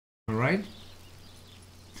Alright?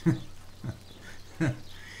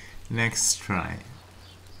 Next try.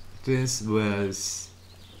 This was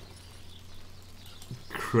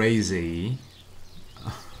crazy.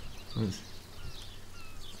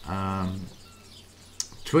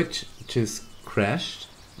 Twitch just crashed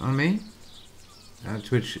on me.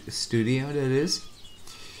 Twitch Studio, that is.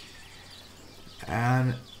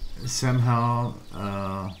 And somehow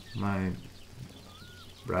my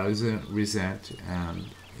browser reset, and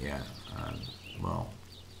yeah, well,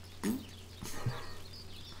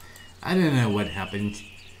 I don't know what happened,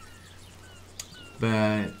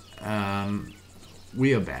 but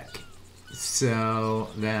we are back. So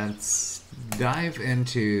let's dive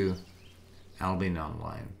into Albion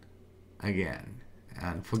Online again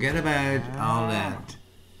and forget about all that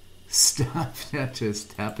stuff that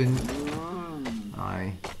just happened.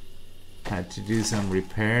 I had to do some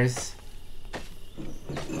repairs.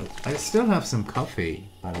 I still have some coffee,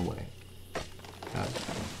 by the way.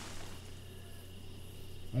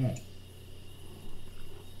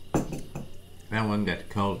 That one got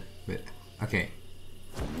cold, but okay.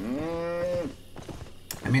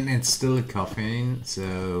 I mean, it's still a caffeine,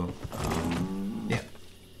 so yeah.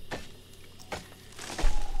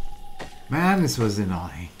 Man, this was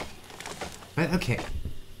annoying. But okay,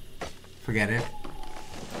 forget it.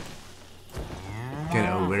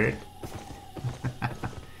 Get over it.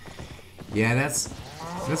 Yeah, that's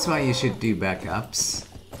why you should do backups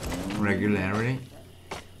regularly.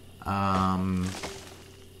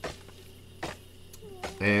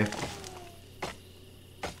 If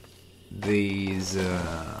these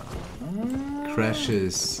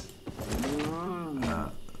crashes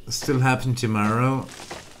still happen tomorrow,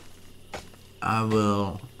 I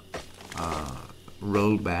will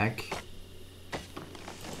roll back.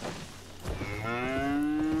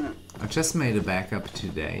 I just made a backup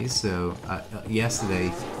today, so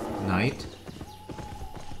yesterday night,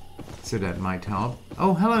 so that might help.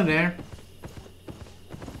 Oh, hello there.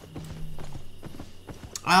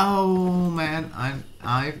 Oh man,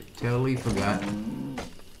 I totally forgot.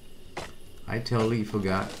 I totally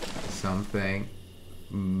forgot something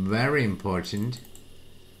very important.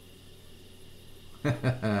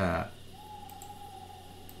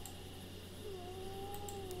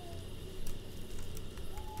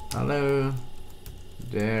 Hello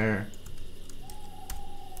there.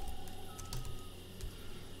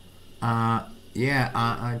 Yeah,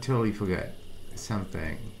 I totally forgot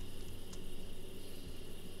something.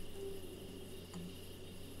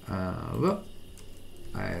 Well,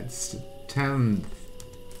 it's the 10th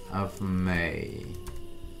of May.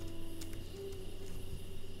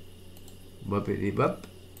 Whoopity whoop.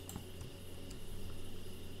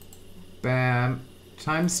 Bam.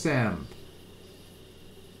 Timestamp.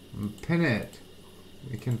 Pin it.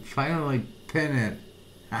 We can finally pin it.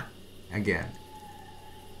 Ha, again.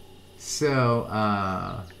 So,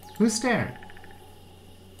 who's there?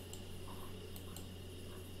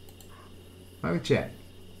 Let me check.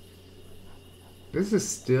 This is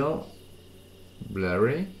still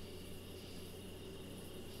blurry.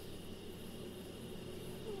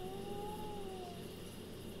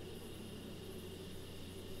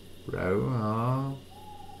 Bro,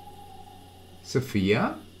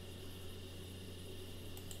 Sophia?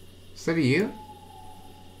 Is that you?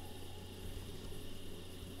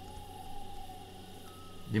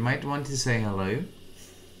 You might want to say hello.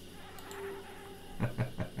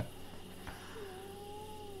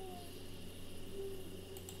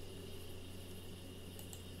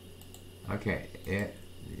 Okay,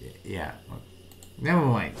 yeah. Never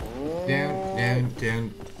mind.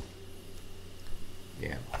 Don't.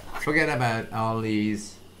 Yeah. Forget about all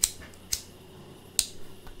these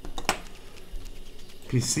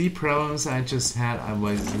PC problems I just had. I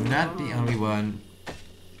was not the only one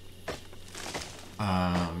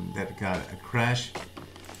that got a crash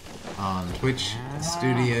on Twitch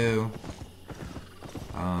Studio.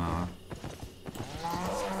 I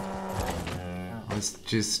was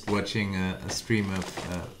just watching a stream of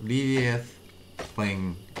Lilith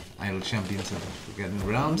playing Idle Champions of the Forgotten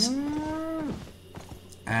Realms,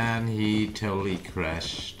 and he totally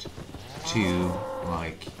crashed 3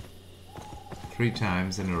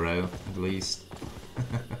 times in a row at least.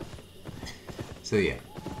 So yeah.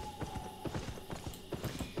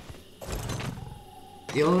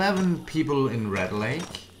 11 people in Red Lake.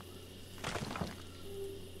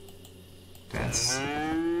 That's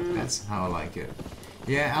how I like it.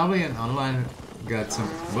 Yeah, Albion Online got some.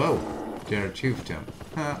 Whoa, there are 2 of them.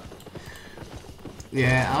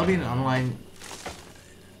 Yeah, Albion Online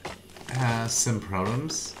has some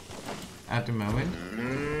problems at the moment.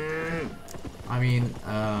 I mean,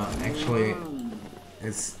 actually,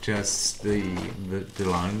 it's just the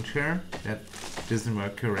launcher that doesn't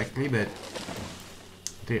work correctly, but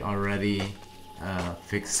they already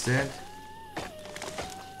fixed it.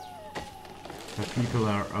 But people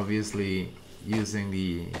are obviously using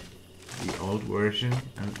the old version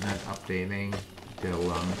and not updating the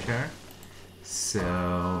launcher,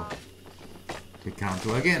 so they can't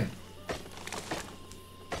log in.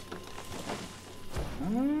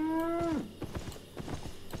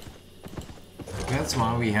 That's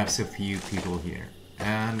why we have so few people here,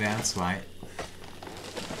 and that's why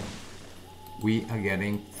we are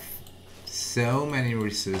getting so many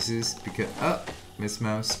resources because Miss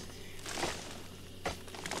Mouse,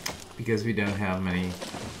 because we don't have many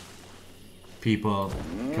people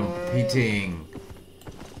competing.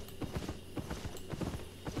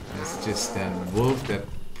 That's just a wolf that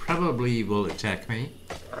probably will attack me.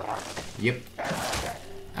 Yep.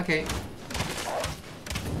 Okay.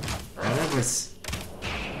 Now that was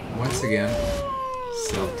once again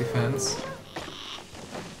self-defense.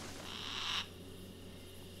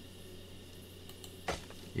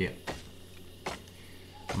 Yeah.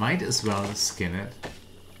 Might as well skin it.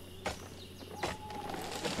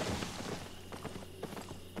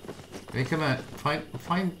 Hey, come on,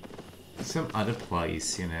 find some other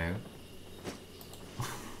place, you know.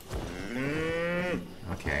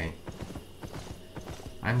 Okay.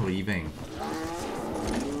 I'm leaving.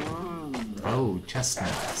 Oh,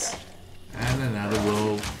 chestnuts. And another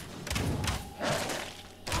wolf.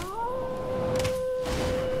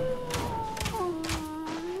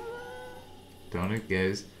 Down it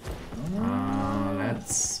goes.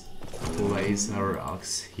 Let's place our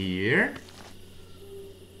ox here.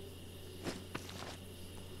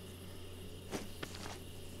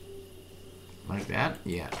 Like that?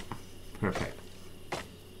 Yeah. Perfect.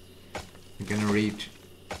 We're gonna reach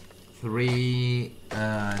 3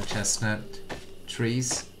 chestnut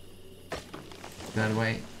trees that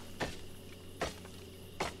way.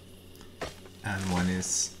 And one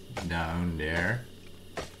is down there.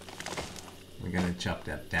 We're gonna chop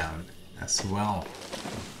that down as well.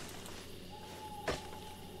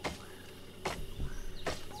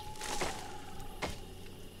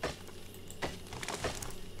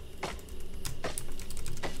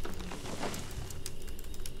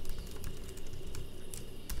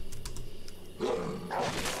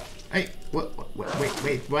 Hey,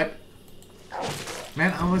 wait, what?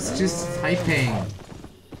 Man, I was just typing.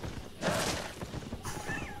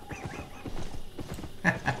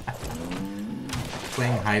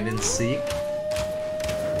 Playing hide and seek.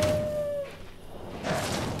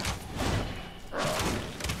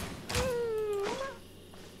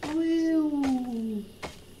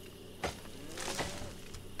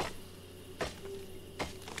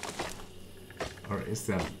 Or is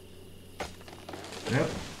that? Nope,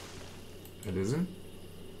 it isn't.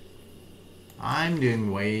 I'm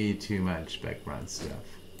doing way too much background stuff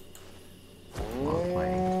while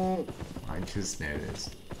playing. I just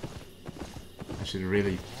noticed. I should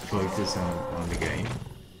really focus on the game.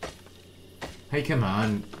 Hey, come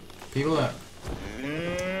on. People are...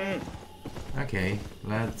 Okay,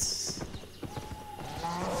 let's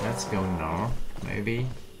go north, maybe.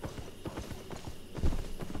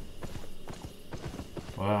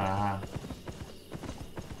 Wow.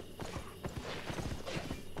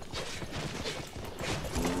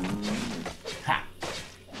 Ha!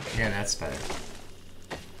 Yeah, that's better.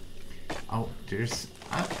 Oh, there's...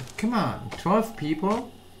 come on, 12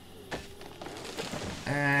 people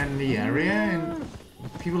and the area, and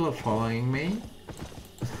people are following me.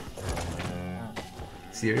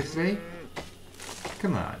 Seriously?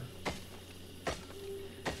 Come on.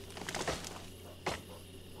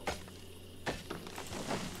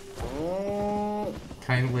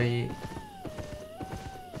 Kindly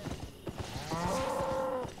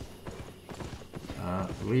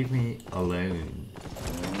leave me alone.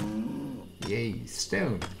 Yay,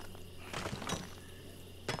 stone.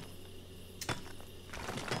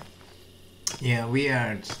 Yeah, we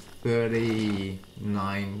are at 39%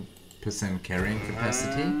 carrying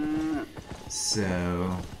capacity,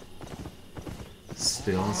 so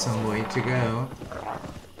still some way to go.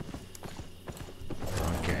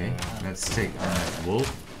 Okay, let's take on that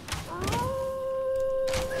wolf.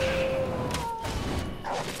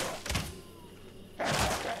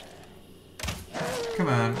 Come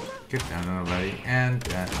on, get down already. And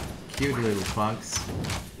that cute little fox.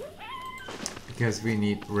 Because we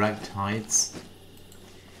need rugged heights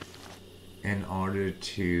in order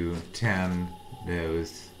to tan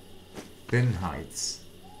those thin heights.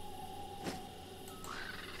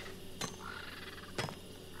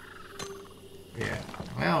 Yeah,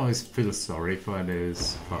 I always feel sorry for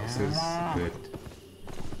those foxes, but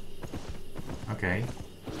Okay.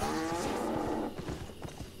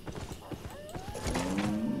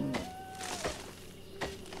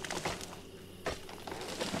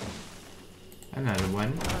 Another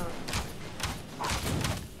one.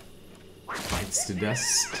 Bites the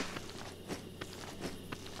dust.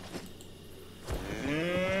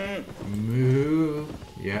 Moo.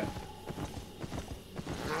 Yeah.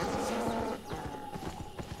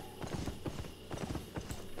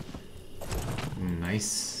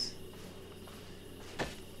 Nice.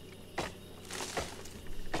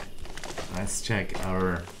 Let's check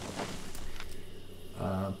our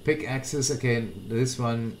pickaxes. Okay, this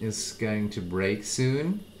one is going to break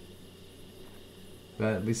soon,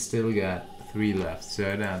 but we still got 3 left,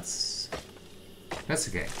 so that's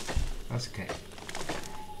okay. That's okay.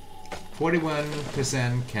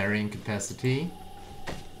 41% carrying capacity.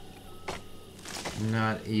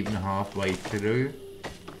 Not even halfway through.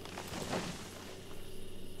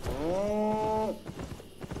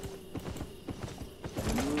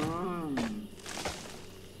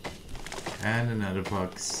 And another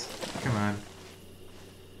box. Come on.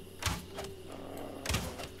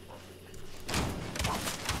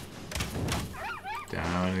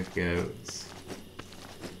 Down it goes.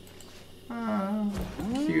 Oh,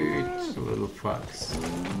 cute little fox.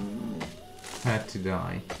 Had to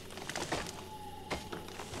die.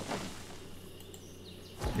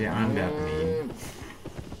 Yeah, I'm that mean.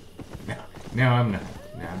 No, I'm not.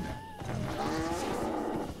 No, I'm not.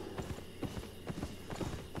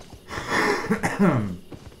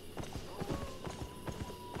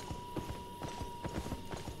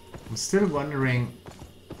 I'm still wondering.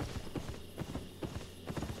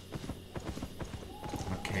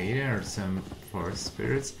 Okay, there are some forest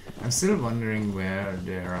spirits. I'm still wondering where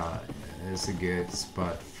there is a good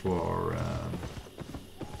spot for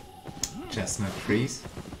chestnut trees.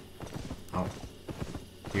 Oh,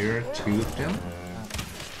 here are 2 of them.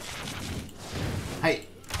 Hey!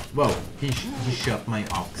 Whoa, he shot my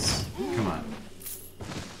ox. Come on.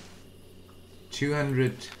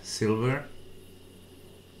 200 silver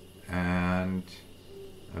and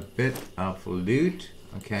a bit of loot.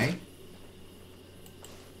 Okay,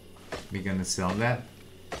 we're gonna sell that.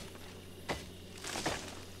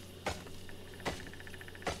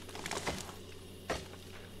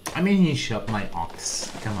 I mean, he shot my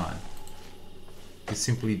ox. Come on, you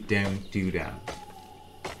simply don't do that.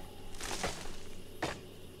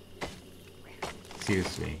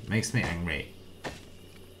 Seriously, makes me angry.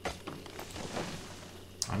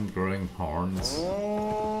 I'm growing horns.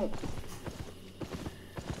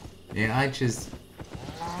 Yeah, I just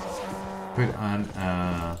put on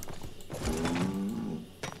a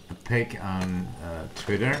pic on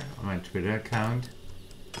Twitter, on my Twitter account.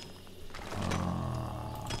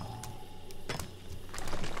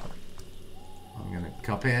 I'm gonna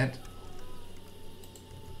copy it.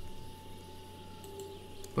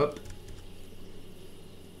 Whoop.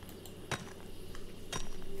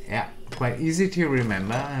 Yeah, quite easy to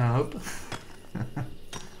remember, I hope.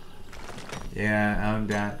 Yeah,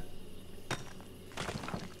 that.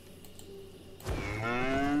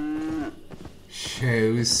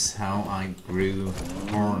 Shows how I grew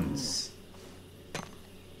horns.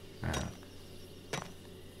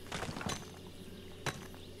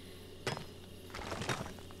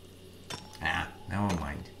 Never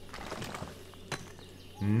mind.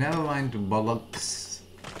 Never mind the bollocks.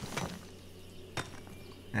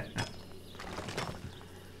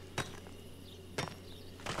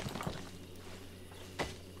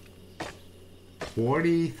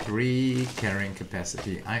 43 carrying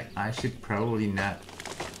capacity. I should probably not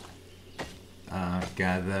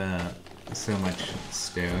gather so much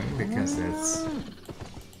stone because that's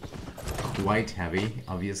quite heavy,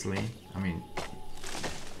 obviously. I mean,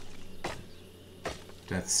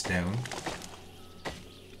 that's stone.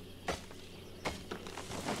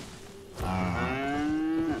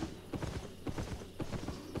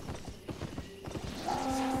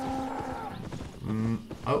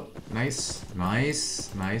 Oh, nice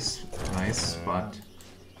spot.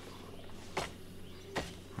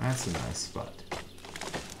 That's a nice spot.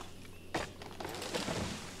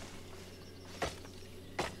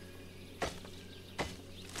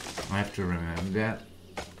 I have to remember that.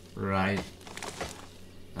 Right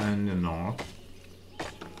in the north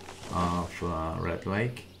of Red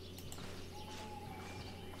Lake.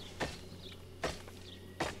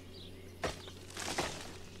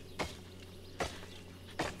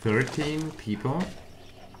 $13 people.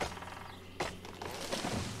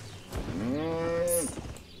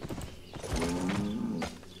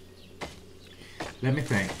 Let me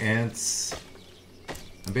think. It's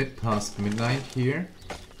a bit past midnight here.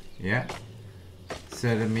 Yeah.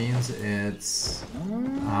 So that means it's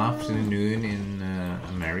afternoon in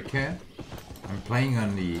America. I'm playing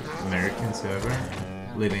on the American server,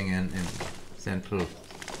 living in Central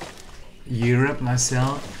Europe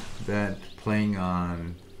myself, but playing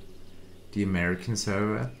on the American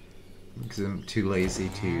server because I'm too lazy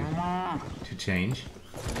to change.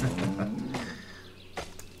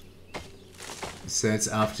 So it's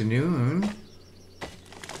afternoon,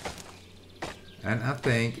 and I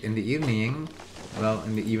think in the evening, well,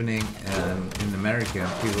 in the evening in America,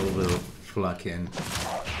 people will flock in.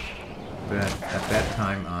 But at that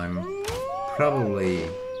time, I'm probably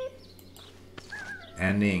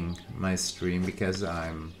ending my stream because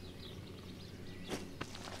I'm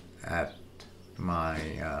at my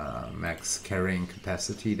max carrying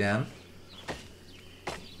capacity then.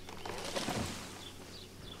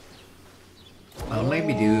 I'll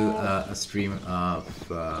maybe do a stream of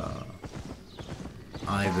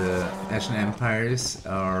either Ashen Empires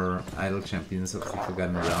or Idle Champions of the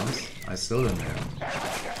Forgotten Realms. I still don't know.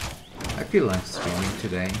 I feel like streaming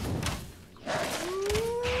today.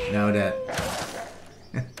 Now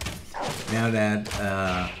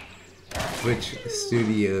that Twitch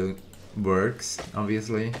Studio works,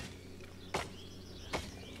 obviously.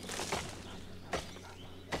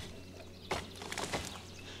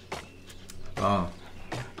 Oh,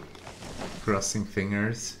 crossing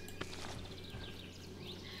fingers.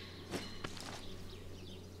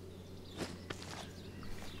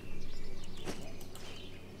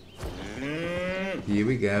 Here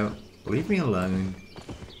we go. Leave me alone.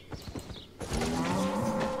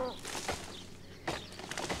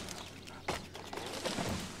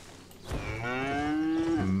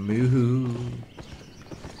 Moo-hoo.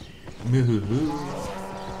 Moo-hoo-hoo.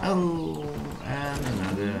 Oh, and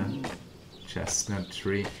another chestnut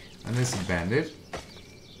tree. And there's a bandit.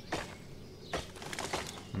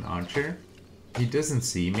 An archer. He doesn't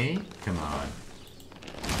see me. Come on.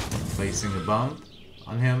 Placing a bomb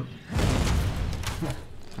on him.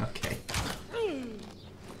 Okay.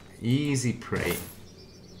 Easy prey.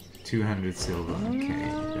 200 silver. Okay,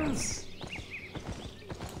 that's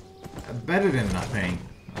better than nothing,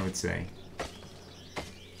 I would say.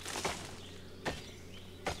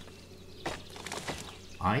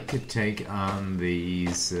 I could take on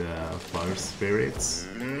these fire spirits.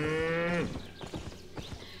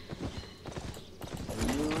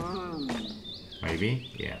 Maybe?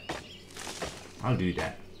 Yeah. I'll do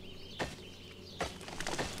that.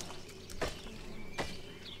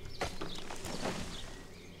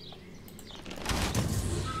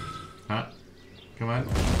 Huh? Come on.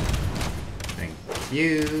 Thank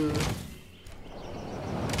you.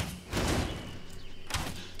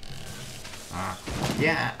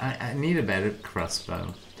 Yeah, I need a better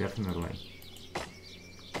crossbow, definitely.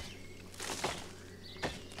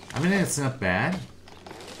 I mean, it's not bad,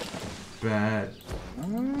 but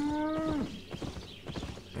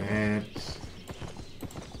it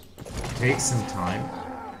takes some time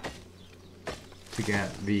to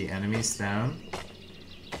get the enemies down.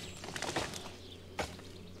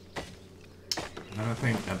 And I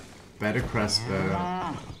think a better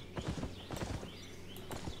crossbow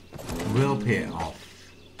will pay off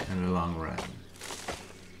in the long run.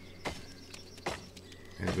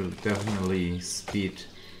 It will definitely speed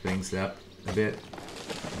things up a bit.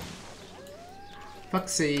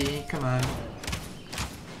 Foxy, come on.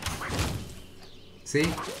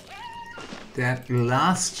 See? That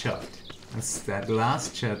last shot. It's that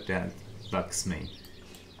last shot that bugs me.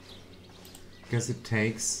 Because it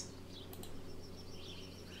takes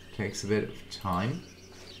a bit of time.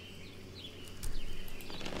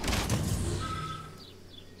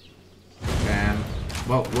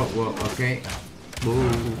 Whoa, okay. Whoa.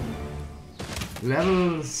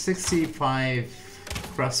 Level 65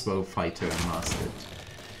 crossbow fighter mastered.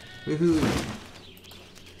 Woohoo!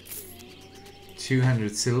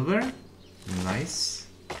 200 silver. Nice.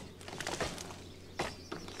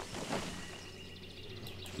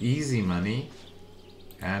 Easy money.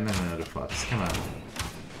 And another fox. Come on.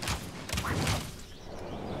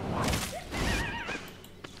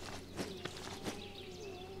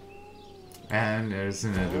 And there's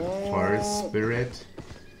another forest spirit.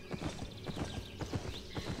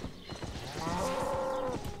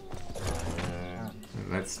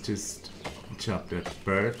 Let's just chop that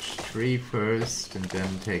birch tree first and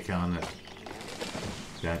then take on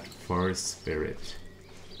that forest spirit.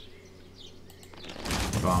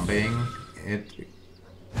 Bombing it.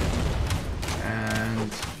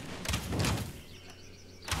 And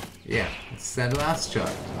yeah, it's that last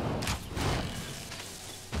shot.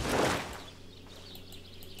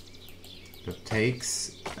 That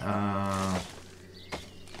takes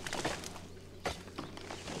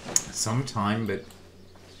some time, but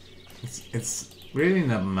it's really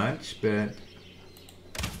not much, but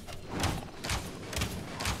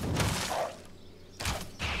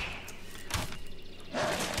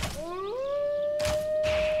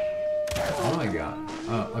oh my god.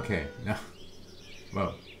 Oh, okay. No.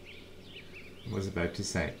 Whoa. I was about to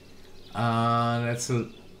say. That's a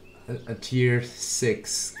tier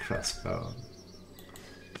 6 crossbow.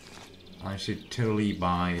 I should totally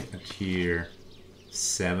buy a tier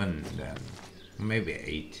 7 then. Maybe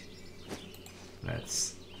 8.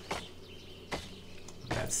 Let's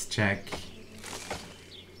check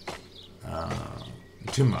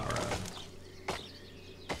tomorrow.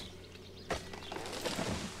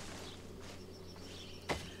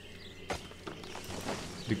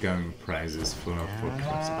 The going prices for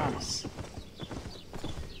crossbows.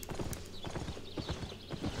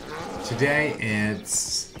 Today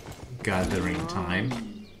it's gathering time.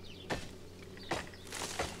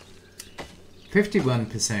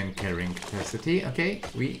 51% carrying capacity. Okay,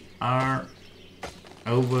 we are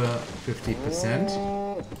over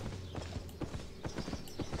 50%.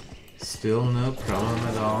 Still no problem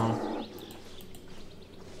at all.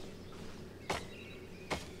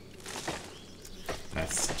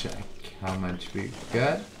 Let's check how much we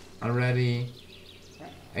got already.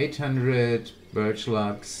 800 birch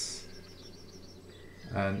logs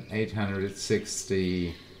and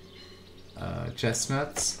 860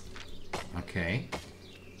 chestnuts. Okay.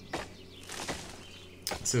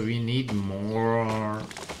 So we need more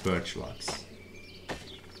birch logs.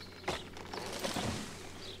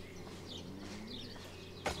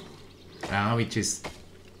 Now we just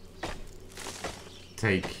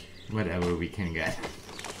take whatever we can get.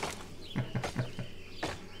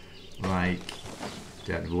 Like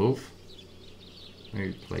that wolf.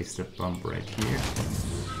 Maybe place the bomb right here.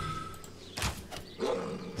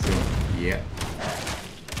 So, yeah.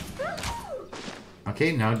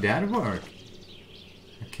 Okay, now that worked.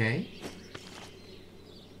 Okay.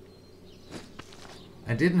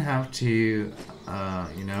 I didn't have to,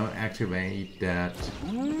 you know, activate that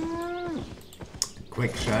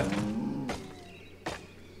quick shot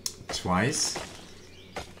twice.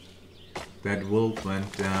 That wolf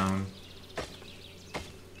went down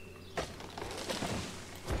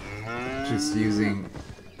just using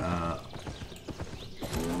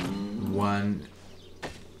one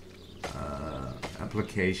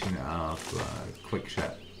application of quick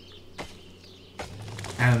shot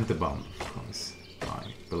and the bomb, of course, my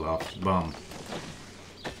beloved bomb.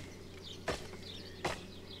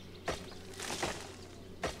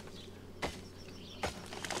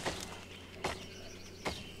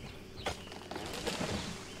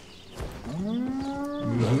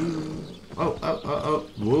 Oh,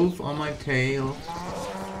 wolf on my tail.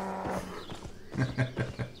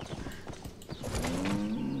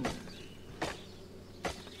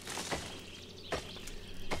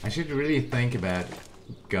 I should really think about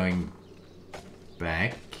going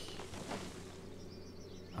back.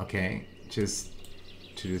 Okay, just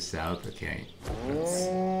to the south. Okay,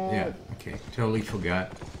 yeah, okay, totally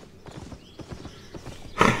forgot.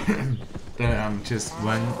 That I'm just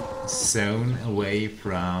one zone away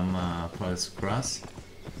from Forest Cross.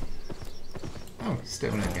 Oh,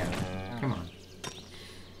 stone again. Come on.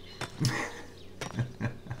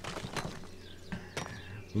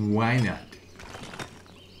 Why not?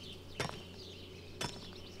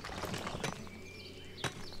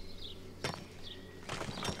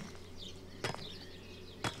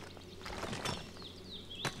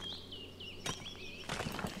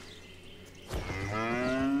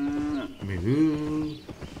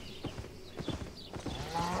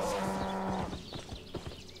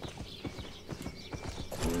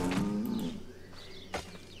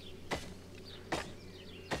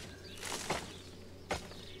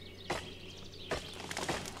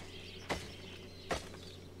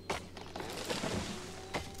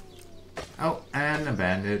 Oh, and a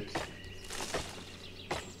bandit.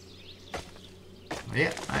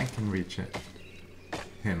 Yeah, I can reach it.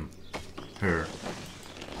 Him. Her.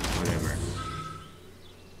 Whatever.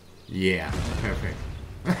 Yeah, perfect.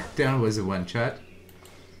 That was a one shot.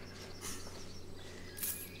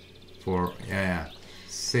 For, yeah,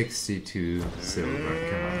 62 silver.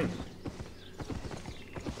 Come on.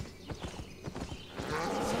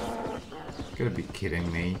 Gotta be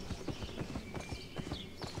kidding me.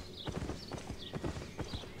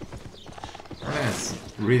 That's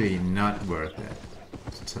really not worth it.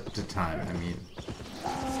 The time, I mean.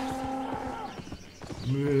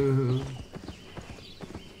 Move.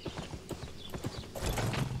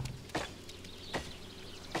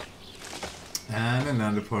 And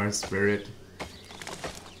another forest spirit.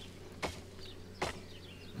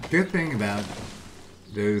 good thing about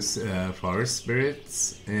those forest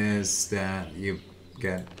spirits is that you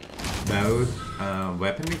get both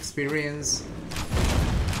weapon experience,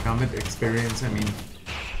 combat experience, I mean,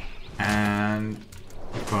 and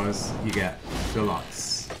of course you get the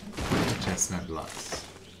locks, the chestnut locks.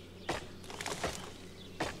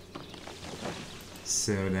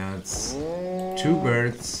 So that's 2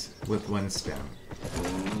 birds with 1 stone.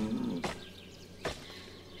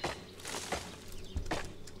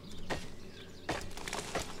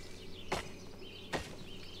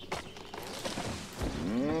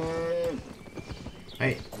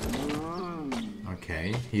 Hey.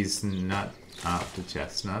 Okay, he's not after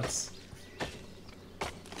chestnuts.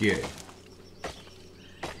 Good.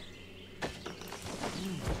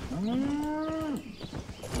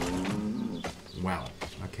 Wow,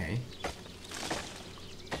 okay.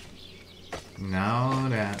 Now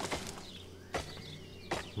that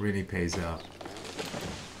really pays off.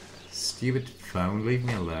 Stupid phone, leave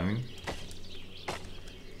me alone.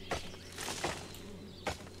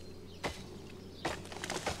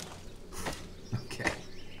 Okay.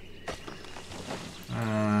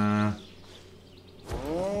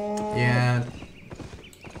 Yeah,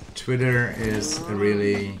 Twitter is a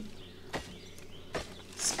really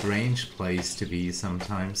strange place to be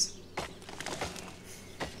sometimes,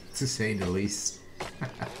 to say the least.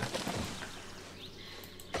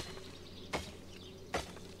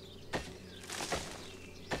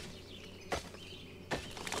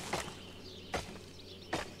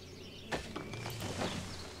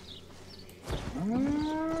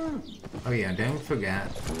 Oh yeah, don't forget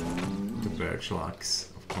the birch locks,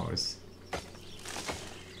 of course.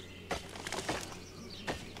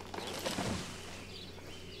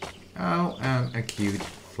 Oh, and a cute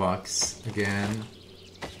fox again.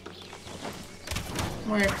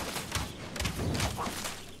 Where?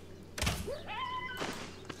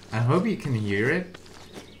 I hope you can hear it.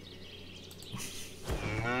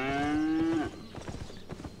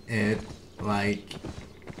 It, like...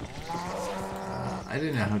 I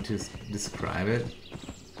don't know how to describe it.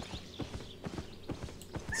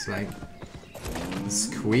 It's like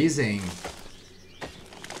squeezing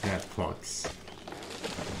that fox.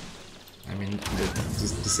 I mean, the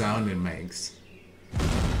sound it makes.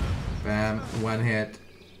 Bam, 1 hit.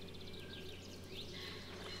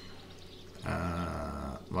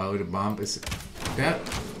 Wow, the bomb is... That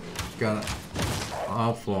got an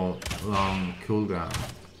awful long cooldown.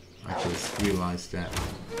 I just realized that.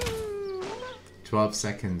 12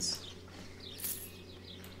 seconds.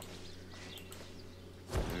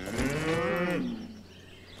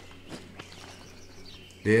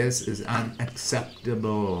 This is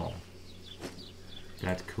unacceptable.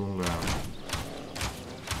 That cooldown.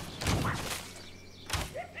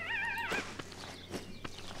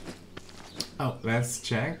 Oh, let's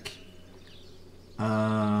check.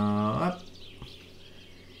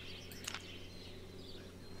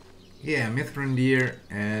 Yeah, Mithrin Deer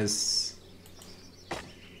is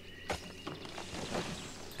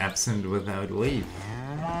absent without leave.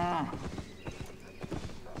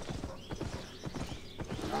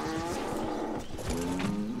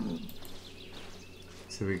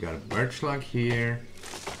 So we got a birch log here.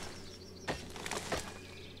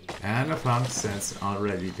 And a fox that's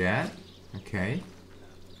already dead. Okay.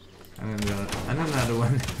 And another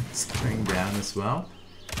one that's going down as well.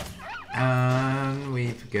 And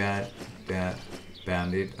we've got that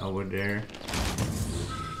bandit over there.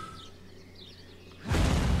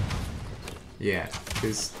 Yeah,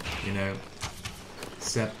 just, you know,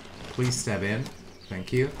 please step in.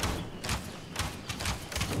 Thank you.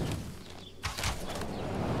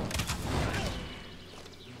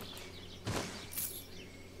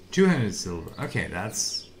 $200 silver. Okay,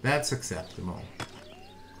 that's acceptable.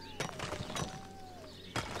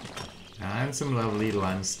 And some lovely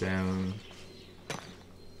limestone.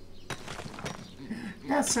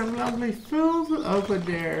 Got some lovely food over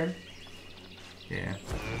there. Yeah.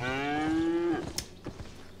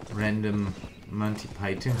 Random Monty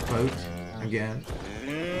Python quote again.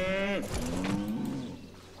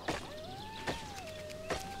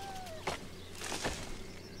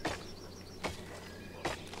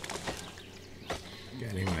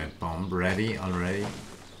 Getting that bomb ready already.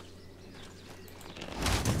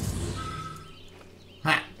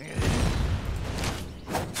 Ha!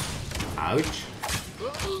 Ouch.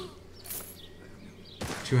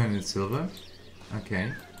 200 silver.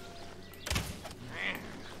 Okay.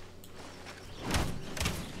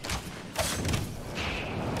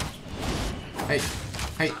 Hey,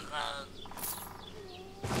 hey.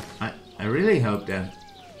 I really hope that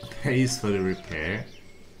pays for the repair.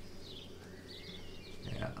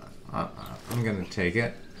 Yeah, I'm gonna take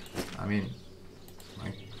it. I mean,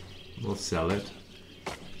 like, we'll sell it.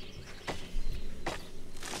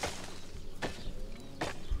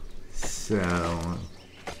 So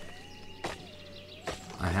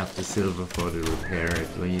I have the silver for the repair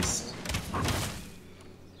at least.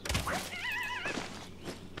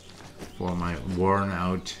 For my worn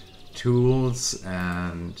out tools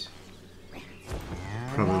and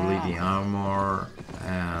probably the armor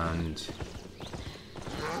and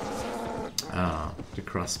the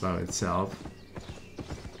crossbow itself.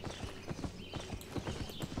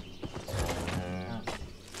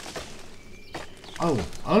 Oh,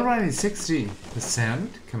 already 60%?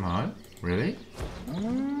 Come on, really?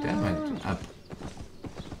 That went up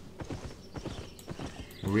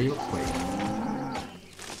real quick.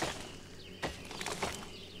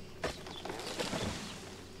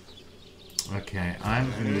 Okay,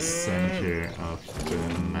 I'm in the center of the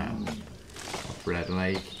map of Red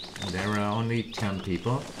Lake. There are only 10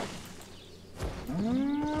 people.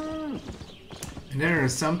 And there are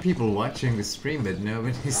some people watching the stream, but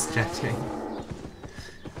nobody's chatting.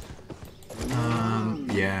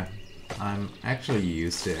 Yeah, I'm actually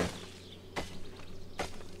used to it.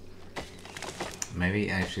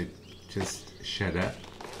 Maybe I should just shut up.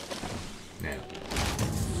 No.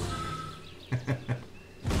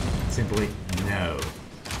 Simply no.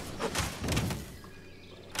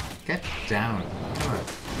 Get down. Come on.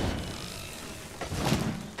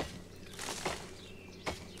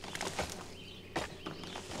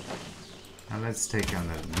 Now let's take on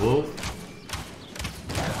that wolf.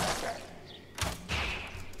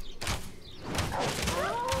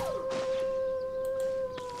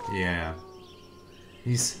 Yeah.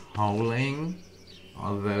 He's howling,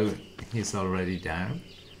 although he's already down.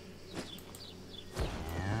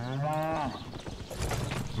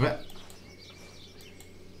 What?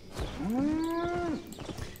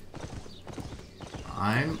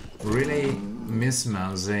 I'm really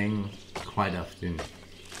mismousing quite often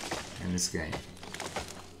in this game.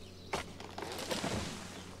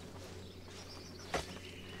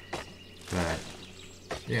 But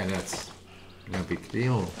yeah, that's no big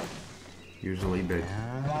deal usually, but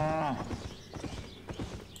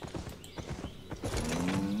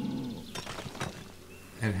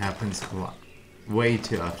it happens way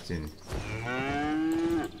too often.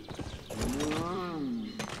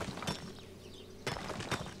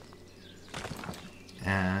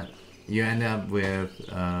 You end up with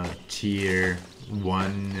tier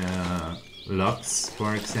 1 logs,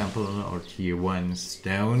 for example, or tier 1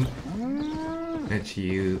 stone that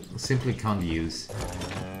you simply can't use.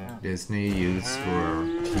 There's no use for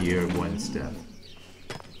tier 1 stuff.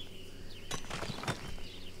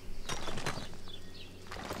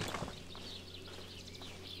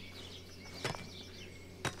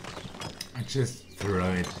 I just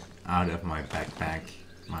throw it out of my backpack,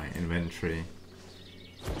 my inventory.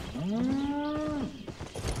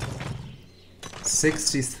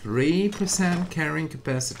 63% carrying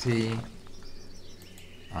capacity.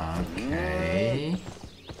 Okay.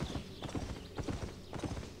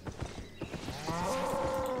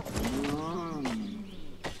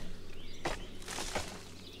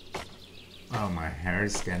 Oh, my hair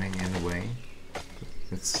is getting in the way.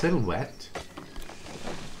 It's still wet.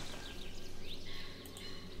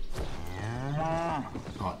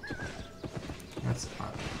 Hot. That's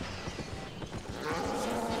hot.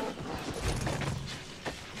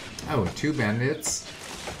 Oh, 2 bandits.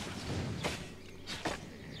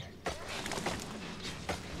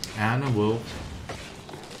 And a wolf.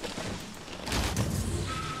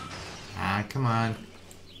 Ah, come on.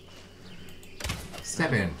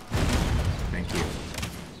 Step in. Thank you.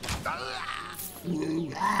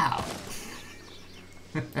 Ooh, ow.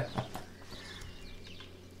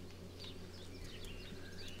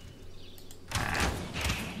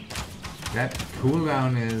 That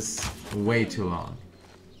cooldown is way too long.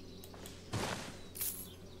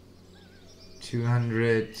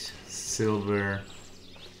 200 silver.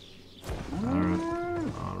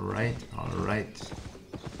 Alright, alright.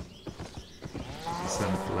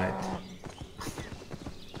 Some flat.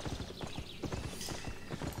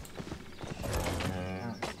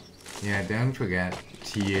 Yeah, don't forget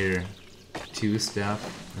tier 2 stuff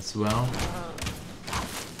as well.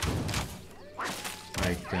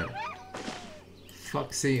 Like that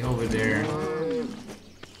Foxy over there.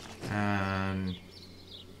 And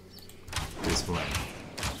this one.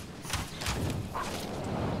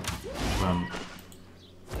 Bump.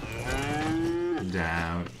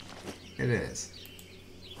 Down. It is.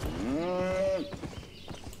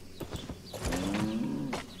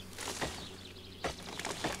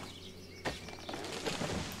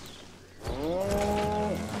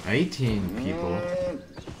 $18 people.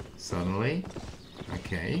 suddenly.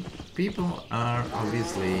 Okay. People are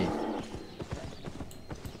obviously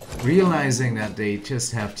realizing that they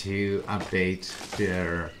just have to update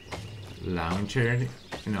their launcher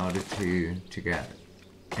in order to get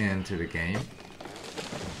into the game.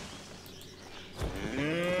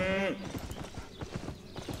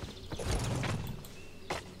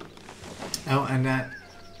 Oh, and that...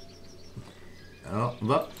 Oh,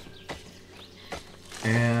 whoop.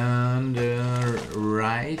 And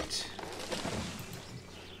right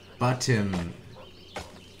bottom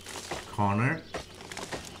corner,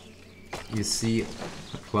 you see a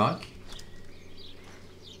clock,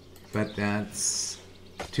 but that's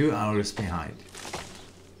 2 hours behind.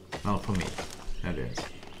 Well, for me, that is.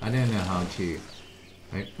 I don't know how to...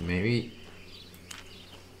 Maybe...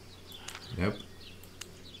 Nope.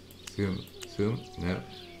 Zoom, no.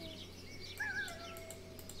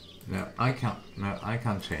 No, I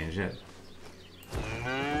can't change it.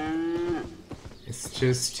 It's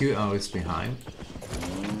just 2 hours behind.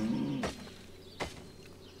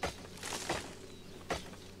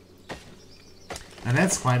 And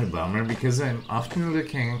that's quite a bummer because I'm often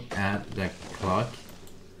looking at the clock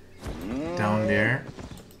down there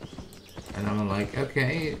and I'm like,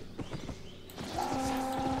 okay,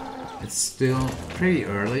 it's still pretty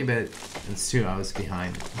early, but it's 2 hours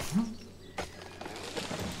behind.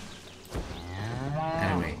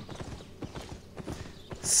 Anyway,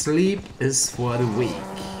 sleep is for the weak.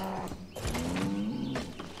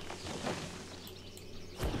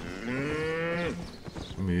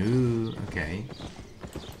 Moo, okay.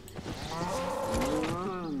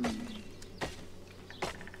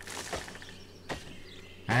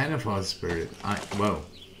 And a false spirit. Whoa.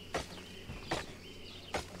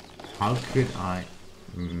 How could I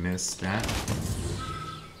miss that?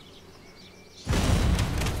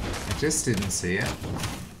 I just didn't see it.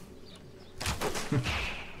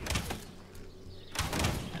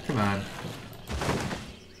 Come on.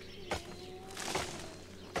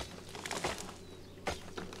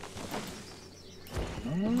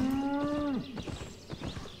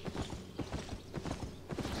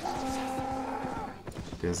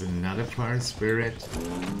 There's another fire spirit.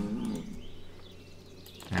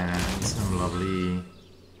 And some lovely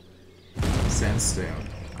sandstone,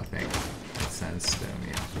 I think. Sandstone,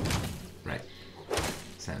 yeah. Right.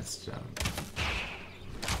 Sandstone.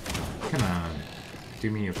 Come on.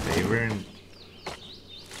 Do me a favor and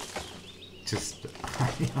just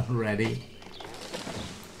die already.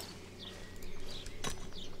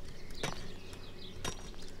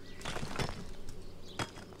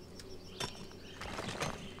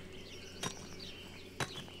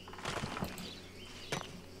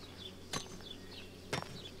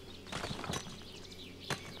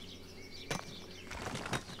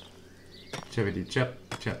 Chippity chip,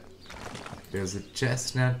 chip. There's a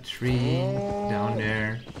chestnut tree down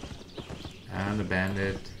there. And a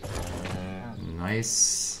bandit.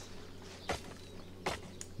 Nice.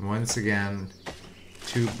 Once again,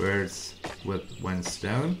 2 birds with 1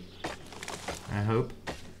 stone. I hope.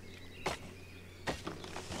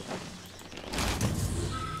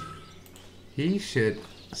 He should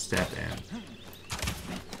step in.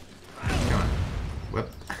 Come on. Whoop.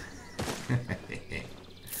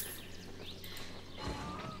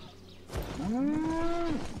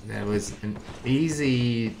 That was an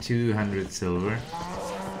easy 200 silver.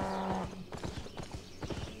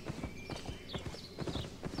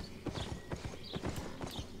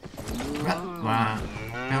 Wow,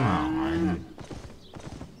 come on.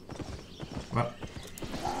 Well,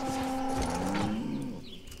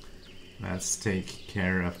 let's take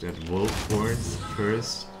care of that wolf horse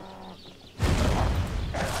first.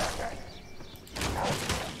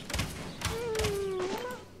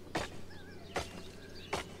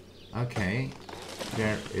 Okay,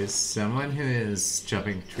 there is someone who is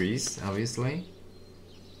chopping trees, obviously.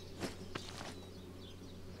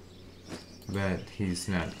 But he's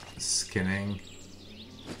not skinning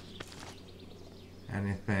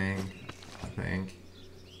anything, I think.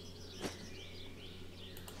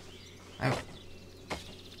 Oh.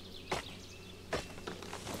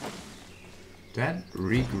 That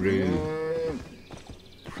regrew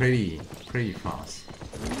pretty fast.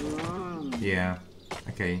 Yeah,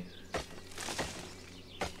 okay.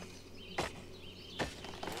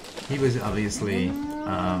 He was obviously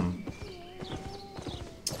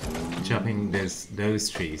chopping those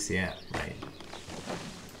trees, yeah, right.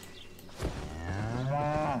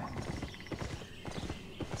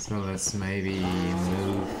 So let's maybe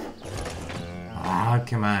move. Ah,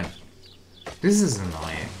 come on. This is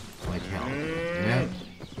annoying, like hell.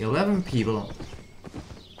 You know, 11 people.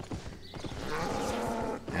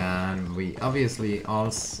 And we obviously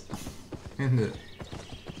also in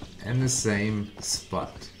the same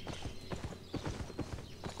spot.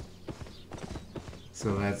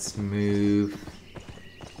 So let's move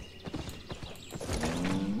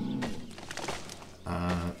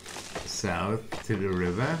south to the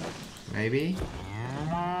river, maybe.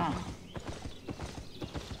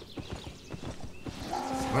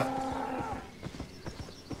 What?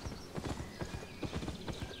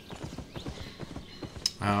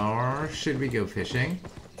 Or should we go fishing?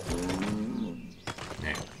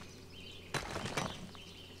 No.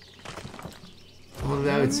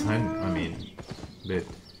 Although it's fun, I mean, but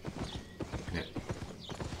no.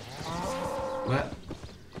 What?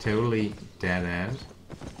 Totally dead end.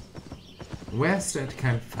 Where's that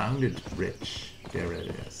confounded bridge? There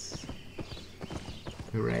it is.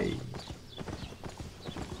 Hooray.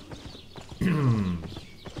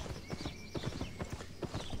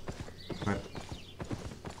 But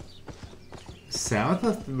south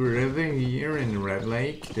of the river here in Red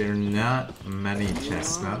Lake, there are not many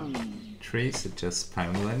chestnut trees, it's just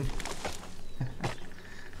pineland.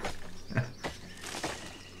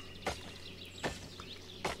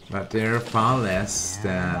 But they're far less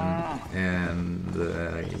than in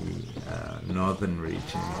the northern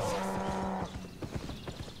region.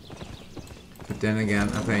 But then again,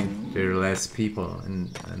 I think there are less people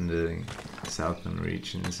in the southern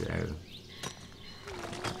region, so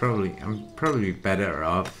I'm probably better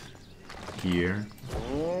off here.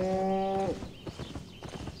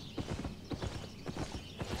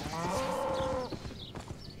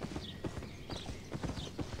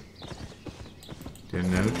 There are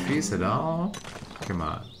no trees at all? Come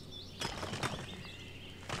on.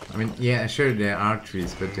 I mean, yeah, sure there are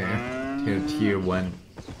trees, but they're tier 1.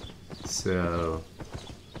 So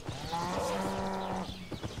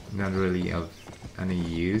not really of any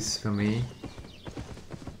use for me.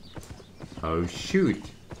 Oh shoot.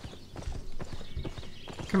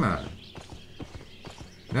 Come on.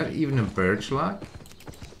 Not even a birch log?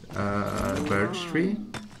 Birch tree?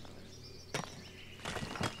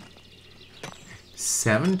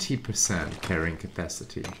 70% carrying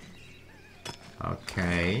capacity.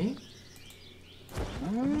 Okay.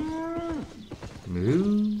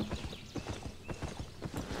 Move.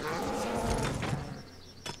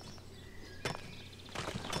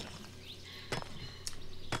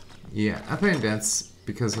 Yeah, I think that's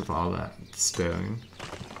because of all that stone.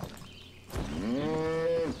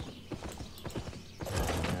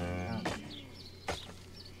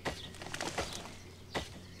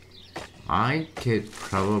 I could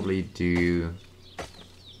probably do...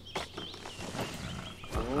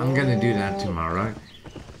 I'm gonna do that tomorrow.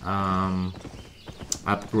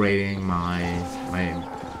 Upgrading my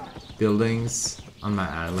buildings on my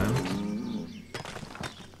island.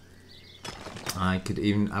 I could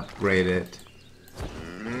even upgrade it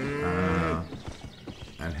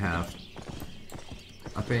and have,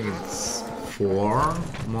 I think it's 4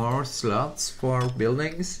 more slots for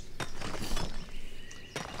buildings.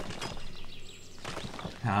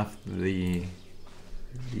 Have the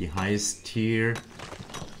highest tier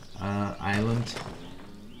island.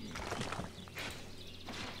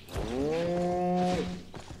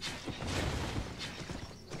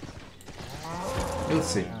 We'll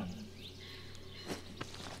see.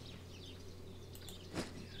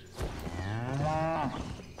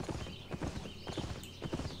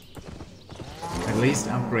 At least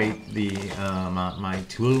upgrade the my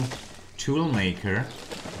tool maker,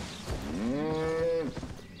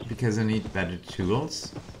 because I need better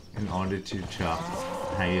tools in order to chop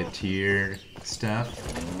higher tier stuff.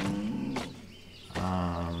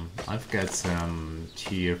 I've got some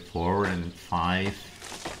tier 4 and 5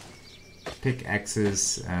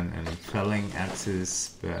 pickaxes and felling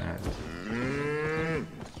axes, but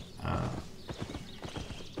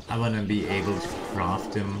I want to be able to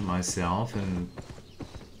craft them myself and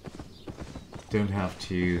don't have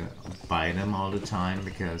to buy them all the time,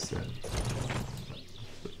 because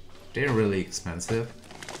they're really expensive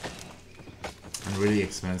and really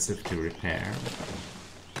expensive to repair.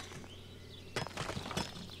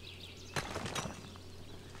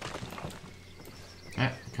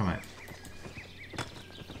 Come on.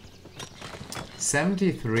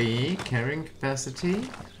 73 carrying capacity.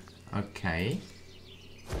 Okay.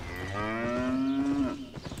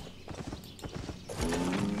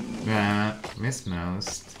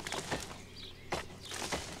 Mismoused.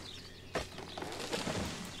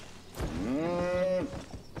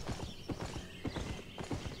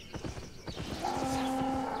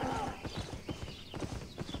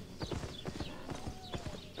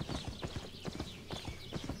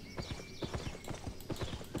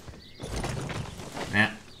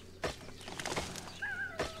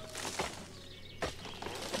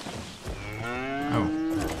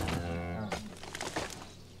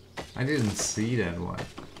 I didn't see that one.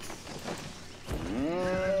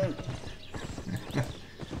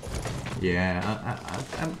 Yeah,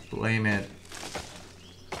 I blame it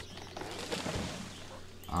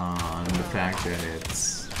on the fact that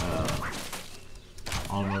it's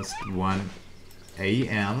almost 1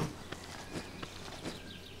 a.m.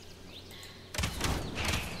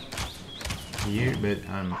 here, but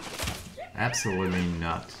I'm absolutely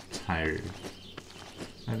not tired.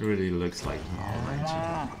 That really looks like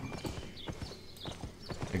normal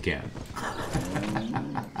again.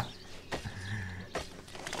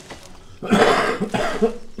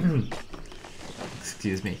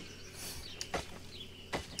 Excuse me.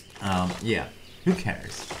 Yeah, who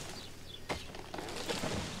cares?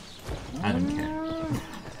 I don't care.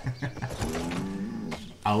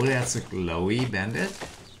 Oh, that's a glowy bandit?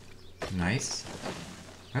 Nice.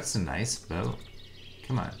 That's a nice bow.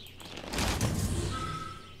 Come on.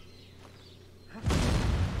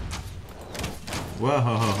 Whoa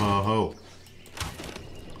ho ho ho ho.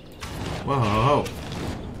 Whoa ho ho.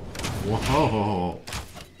 Whoa ho ho ho.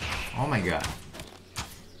 Oh my god.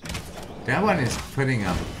 That one is putting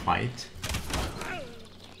up a fight.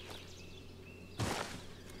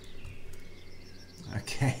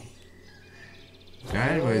 Okay.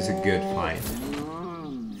 That was a good fight.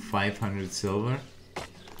 500 silver.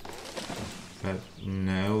 But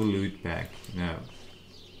no loot back. No.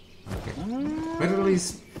 Okay. But at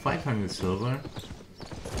least 500 silver.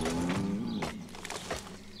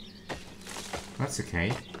 That's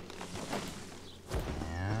okay.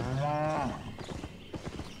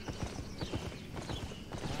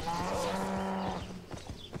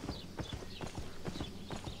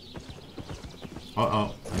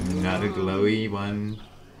 Uh-oh, another glowy one.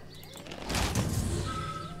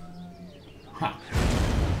 Ha!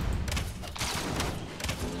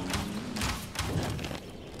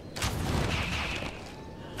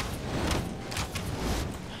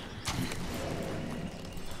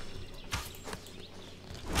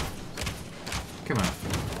 Come on.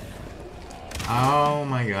 Oh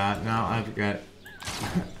my god, now I've got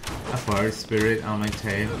a fire spirit on my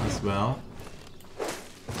tail as well.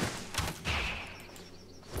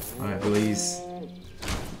 Or at least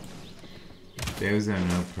those are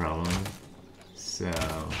no problem. So,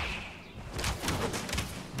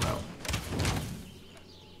 well.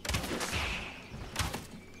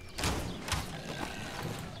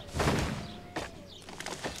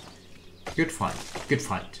 Good fight, good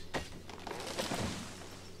fight.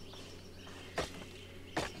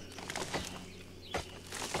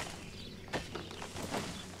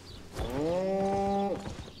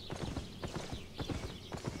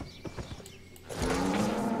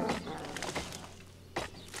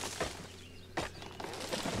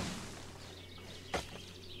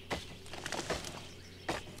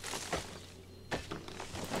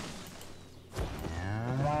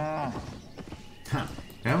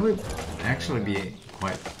 That would actually be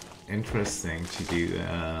quite interesting to do,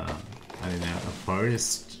 I don't know, a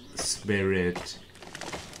forest spirit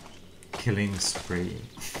killing spree.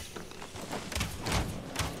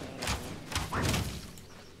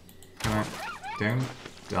 Come on, don't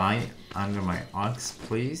die under my axe,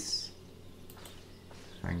 please.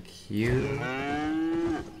 Thank you.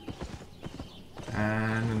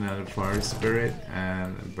 And another forest spirit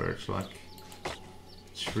and a birchlock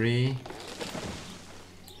tree.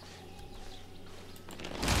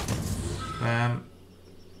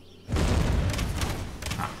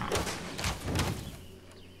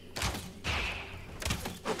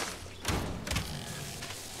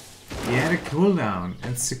 Yeah, the cooldown.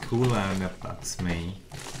 It's the cooldown that bugs me.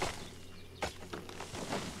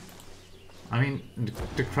 I mean,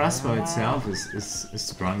 the crossbow itself is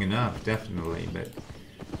strong enough, definitely, but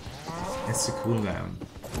it's the cooldown.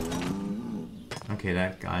 Okay,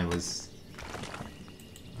 that guy was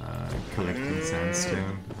collecting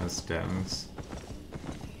sandstone as stones.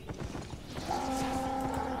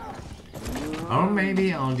 Or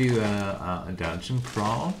maybe I'll do a dungeon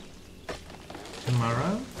crawl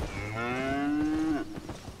tomorrow.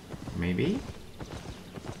 Maybe.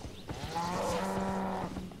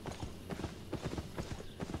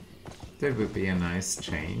 That would be a nice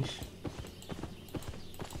change.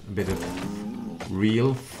 A bit of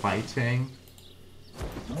real fighting.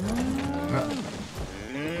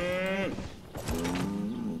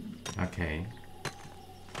 Okay.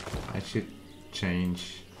 I should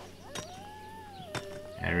change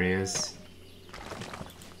areas.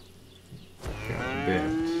 Go a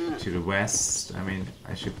bit to the west. I mean,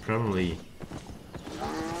 I should probably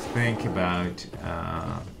think about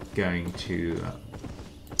going to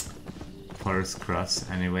Forest Cross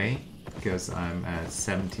anyway. because I'm at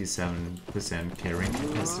 77% carrying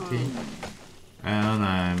capacity. And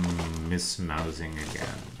I'm mismousing again.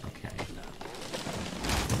 Okay.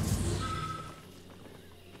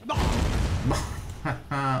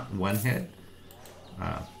 One hit.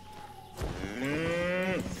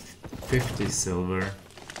 50 silver.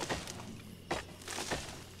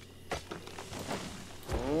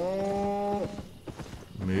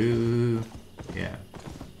 Move. Yeah.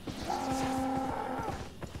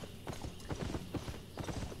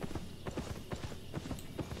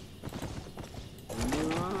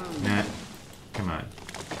 Nah. Come on.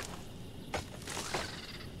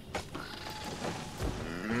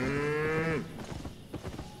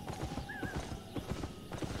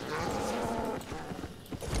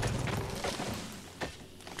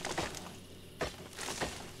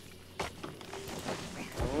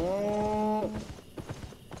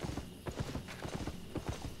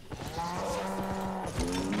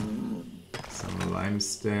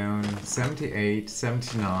 Limestone, 78,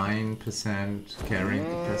 79% carrying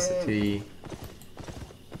capacity.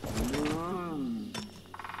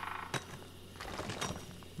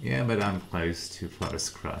 Yeah, but I'm close to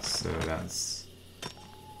Forest Crust, so that's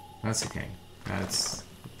okay. That's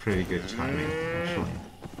pretty good timing, actually.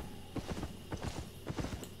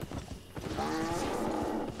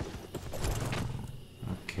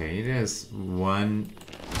 Okay, there's one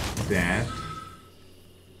dead.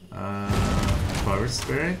 Forest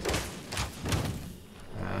Spirit,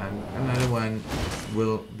 and another one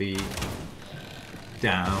will be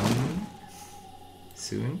down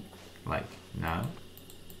soon, like now.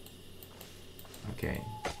 Okay,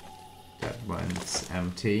 that one's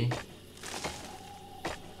empty.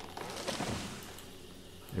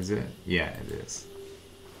 Is it? Yeah, it is.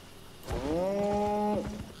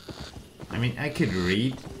 I mean, I could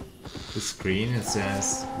read the screen. It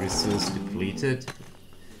says resource depleted,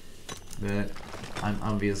 but I'm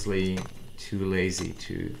obviously too lazy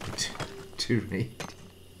to read.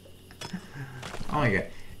 Oh my god,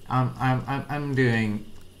 I'm doing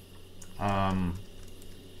Idle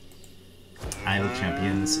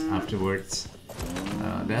Champions afterwards.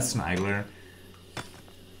 That's an idler.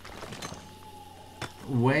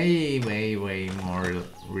 Way more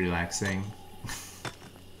relaxing.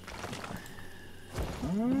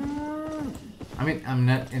 I mean, I'm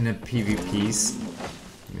not in a PvP.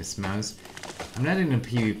 Miss Mouse. I'm not in a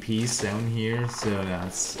PvP zone here, so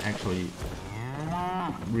that's actually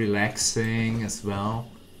relaxing as well.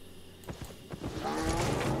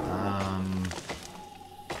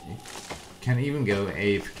 You can even go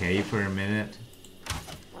AFK for a minute,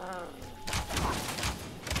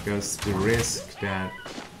 because the risk that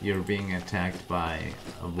you're being attacked by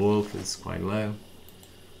a wolf is quite low.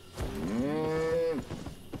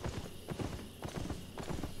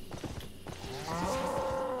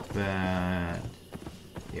 But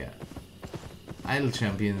yeah, Idle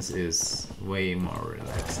Champions is way more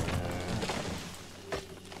relaxing.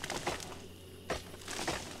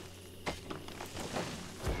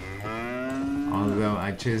 Although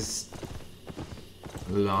I just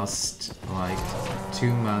lost like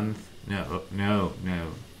 2 months, no,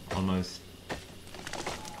 almost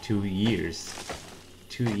 2 years.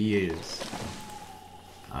 2 years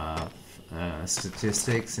of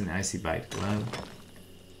statistics in Icy Bite Glow,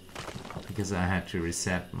 because I had to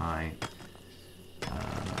reset my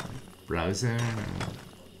browser. And,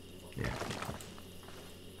 yeah.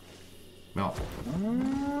 Well,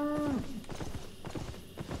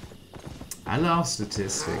 I love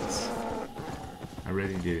statistics. I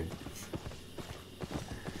really do.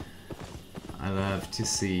 I love to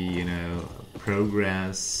see, you know,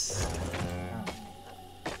 progress,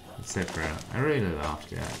 etc. I really love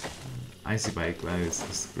that. Icy Bite Glow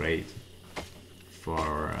is great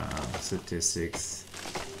for statistics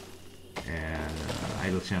and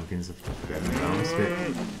Idle Champions of the Forbidden Realms, but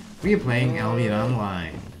we are playing Albion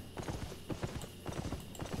Online.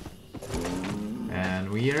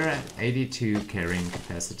 And we are at 82 carrying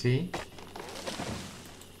capacity.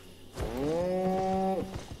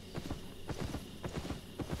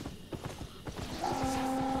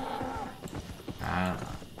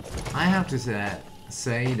 I have to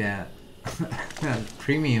say that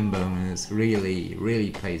premium bonus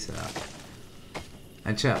really pays off.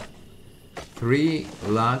 I chopped 3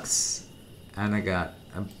 locks and I got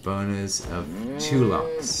a bonus of 2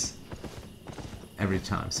 locks every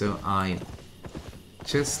time. So I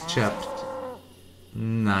just chopped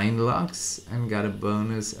 9 locks and got a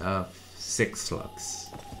bonus of 6 locks.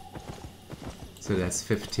 So that's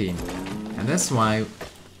 15. And that's why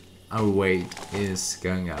our weight is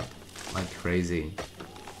going up like crazy.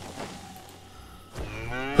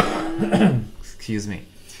 Excuse me.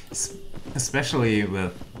 Especially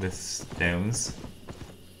with the stones.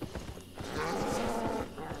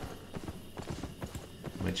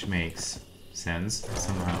 Which makes sense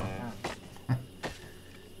somehow.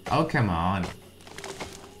 Oh, come on.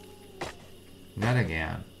 Not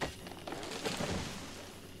again.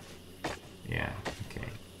 Yeah, okay,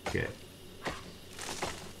 good.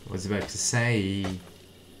 Was about to say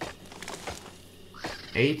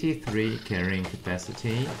 83 carrying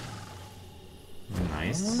capacity.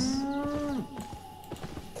 Nice.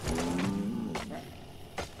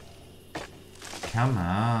 Come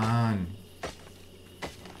on.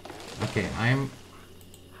 Okay, I'm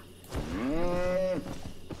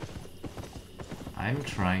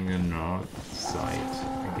trying the north side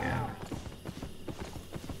again.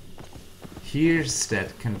 Here's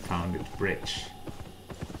that confounded bridge.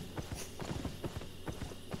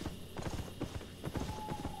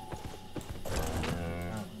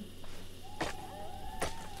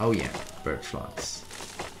 Oh yeah, birch logs.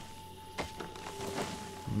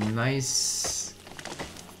 Nice.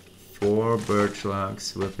 4 birch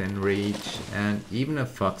logs within reach, and even a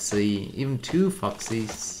foxy, even 2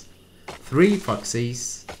 foxies, 3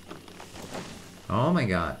 foxies. Oh my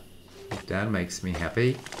god, that makes me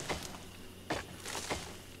happy.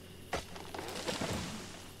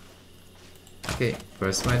 Okay,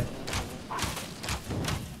 first one.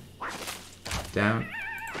 Down.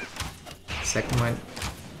 Second one.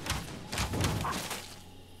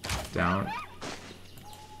 Down.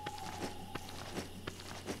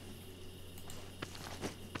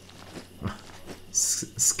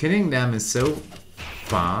 Skinning them is so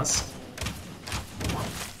fast.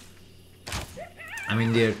 I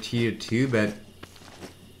mean, they're tier 2, but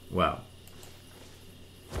well.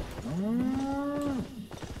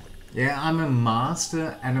 Yeah, I'm a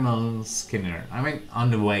master animal skinner. I mean, on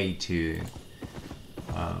the way to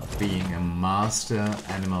being a master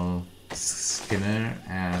animal skinner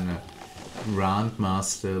and a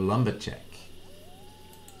grandmaster lumberjack.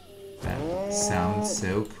 That sounds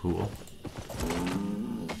so cool.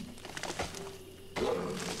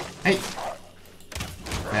 Hey!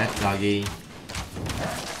 Bad doggy.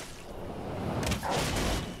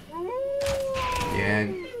 Yeah,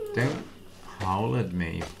 don't howl at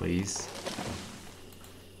me, please.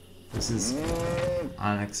 This is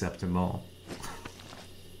unacceptable.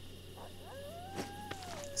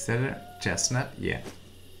 Is that a chestnut? Yeah.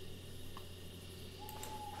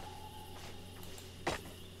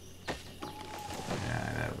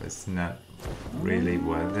 Yeah, that was not really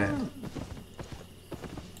worth it.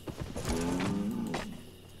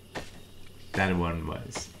 That one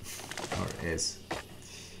was, or is.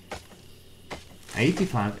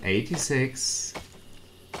 85, 86.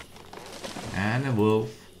 And a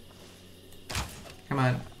wolf. Come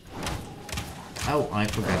on. Oh, I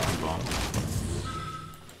forgot the bomb.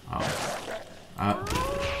 Oh.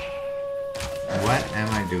 What am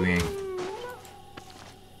I doing?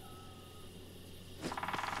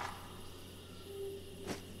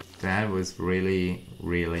 That was really,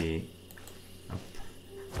 really a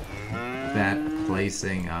bad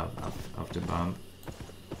placing of the bomb.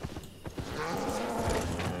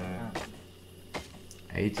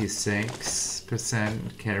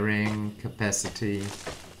 86% carrying capacity.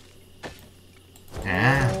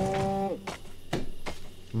 Ah.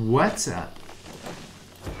 What's up?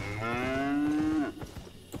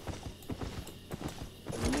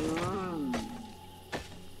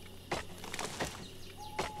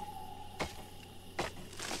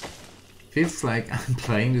 Feels like I'm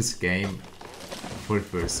playing this game for the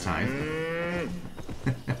first time.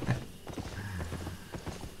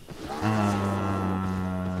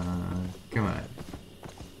 Come on.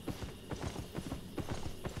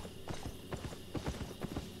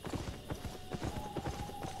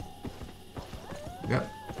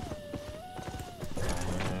 Yep.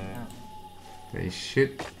 They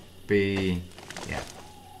should be, yeah,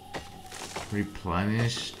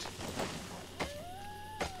 replenished.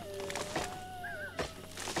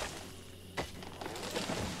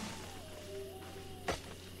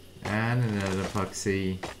 And another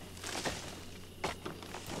foxy.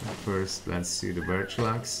 First, let's do the birch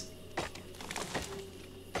logs.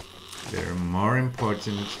 They're more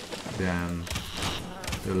important than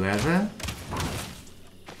the leather.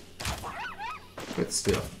 But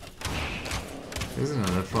still. There's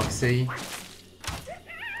another foxy.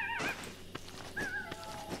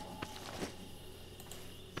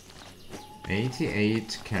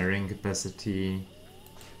 $88 carrying capacity.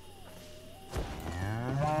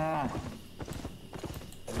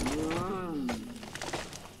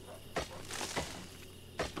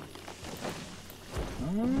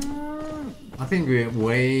 I think we're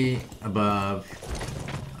way above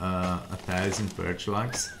 1,000 birch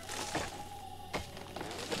logs.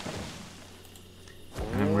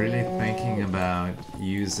 And I'm really thinking about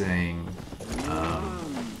using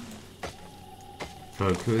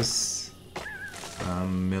focus,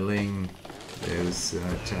 milling those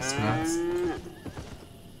chestnuts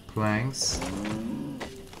planks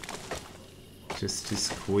just to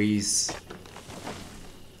squeeze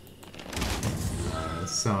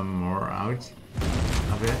some more out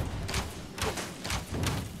of it.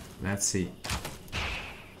 Let's see.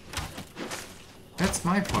 That's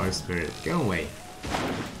my forest spirit. Go away.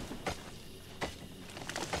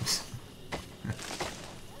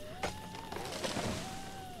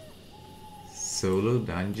 Solo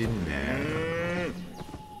dungeon? No.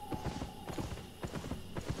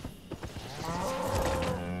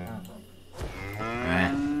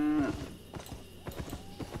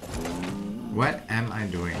 What am I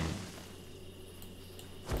doing?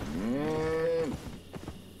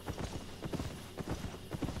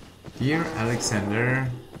 Dear Alexander,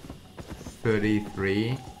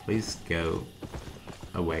 33, please go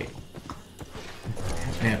away.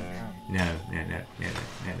 No.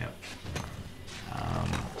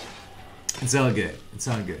 It's all good. It's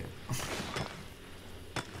all good.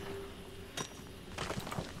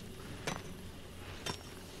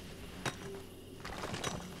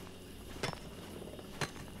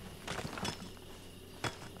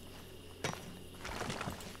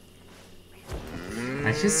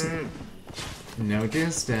 I just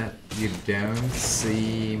noticed that you don't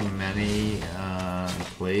see many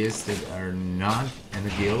players that are not in a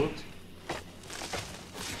guild.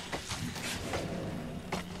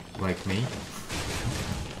 Like me.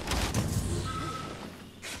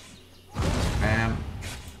 Bam.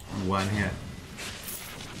 One hit.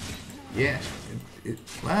 Yeah.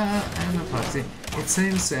 Well, I don't know how to say. It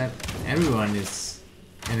seems that everyone is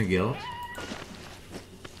in a guild.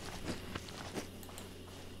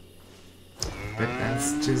 But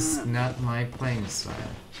that's just not my playing style.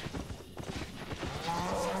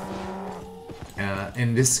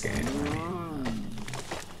 In this game, I mean.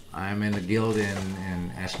 I'm in a guild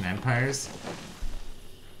in Ashen Empires.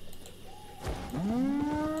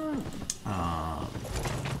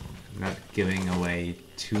 Not giving away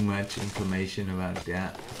too much information about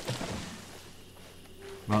that.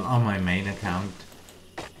 Well, on my main account.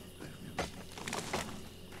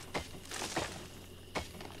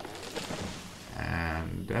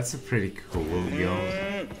 And that's a pretty cool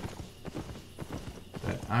guild.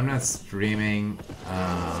 But I'm not streaming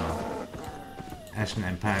Ashen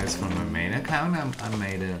Empires from my main account. I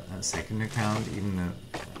made a second account, even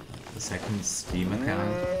a second Steam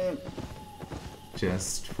account,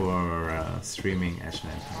 just for streaming Ashen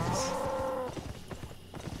Empires.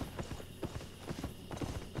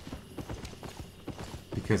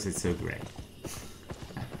 Because it's so great.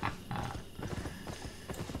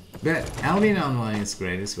 But Albion Online is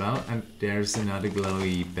great as well, and there's another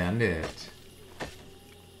glowy bandit.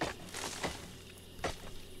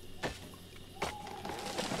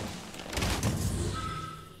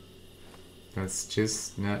 That's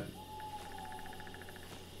just not...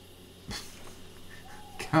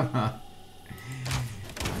 Come on.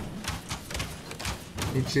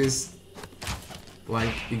 It just...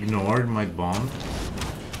 like, ignored my bomb.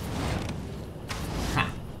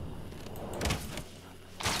 Ha!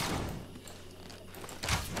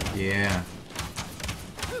 Yeah.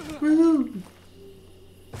 Woohoo!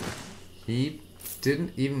 He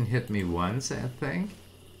didn't even hit me once, I think.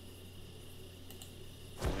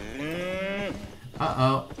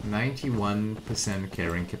 Uh-oh, 91%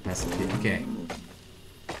 carrying capacity. Okay.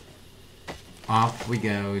 Off we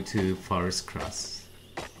go to Forest Cross.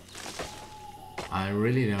 I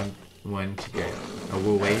really don't want to go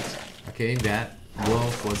overweight. Okay, that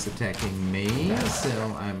wolf was attacking me,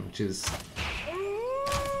 so I'm just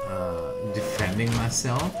defending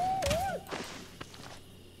myself.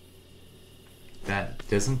 That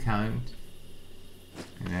doesn't count.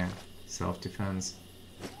 You know, self-defense.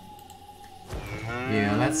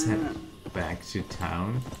 Yeah, let's head back to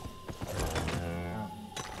town.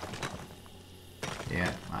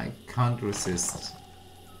 Yeah, I can't resist.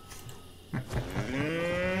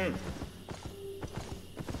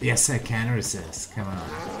 Yes, I can resist. Come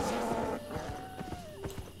on.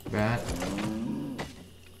 But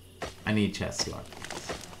I need chestnut.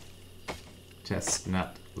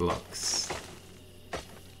 Chestnut locks.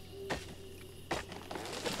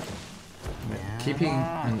 Keeping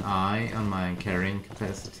an eye on my carrying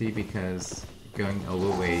capacity, because going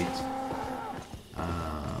overweight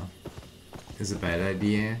is a bad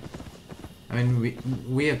idea. I mean,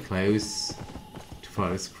 we are close to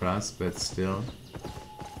Forest Cross, but still.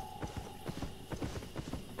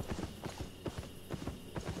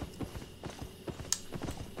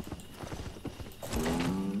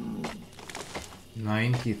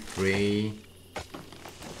 93.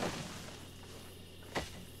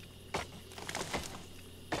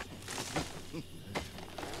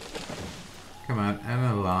 Come on, and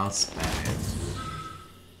a last bandit.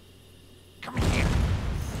 Come here.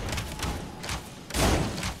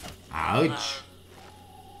 Ouch!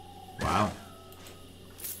 Wow.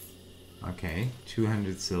 Okay,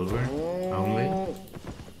 200 silver only.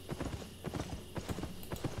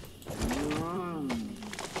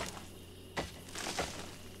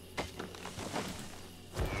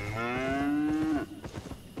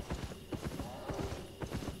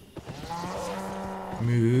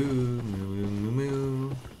 Moo, moo, moo,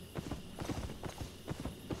 moo.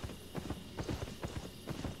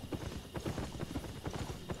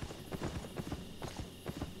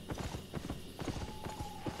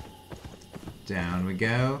 Down we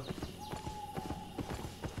go.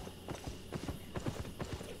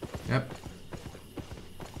 Yep.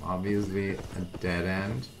 Obviously a dead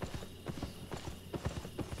end.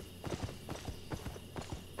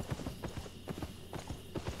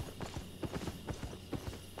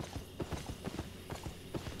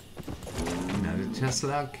 Another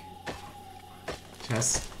chestnut.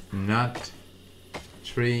 Chestnut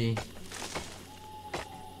tree.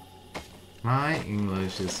 My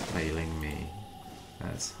English is failing me.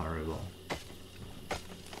 That's horrible.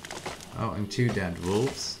 Oh, and 2 dead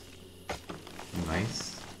wolves.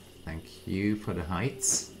 Nice. Thank you for the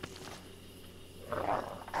heights.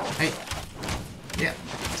 Hey! Yeah,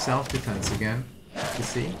 self-defense again. You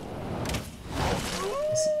see?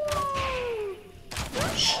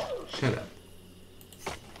 Shh! Shut up.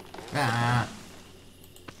 Ah!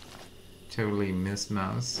 Totally missed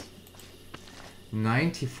mouse.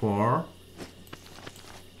 94.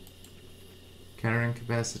 Carrying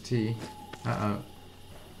capacity. Uh-oh.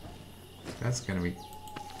 That's gonna be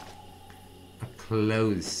a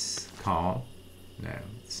close call. No,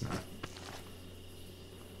 it's not.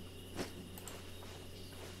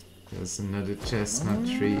 There's another chestnut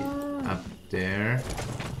tree up there.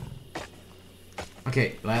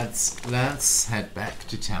 Okay, let's head back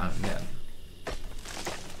to town then.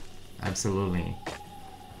 Absolutely.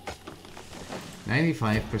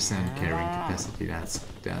 95% carrying capacity. That's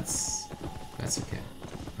okay.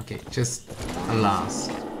 Okay, just a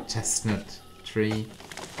last chestnut tree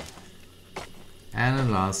and a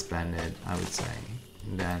last bandit, I would say.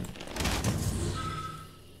 And then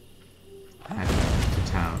head back to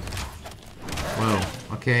town. Whoa,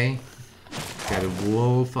 okay. Got a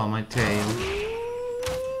wolf on my tail.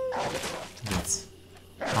 That's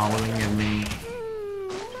howling at me.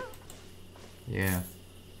 Yeah.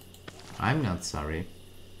 I'm not sorry.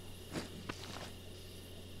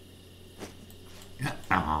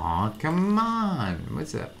 Aw, come on!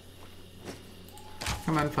 What's up?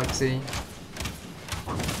 Come on, Foxy.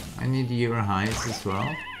 I need your hides as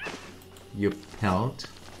well. Your pelt.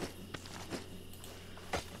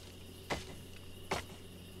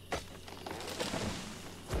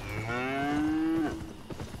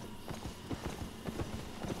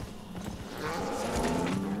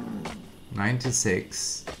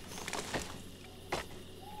 $96.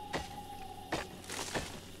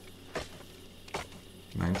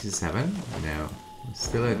 $97? No. I'm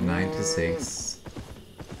still at 96%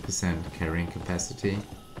 carrying capacity.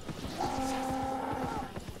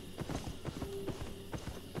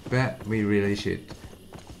 But we really should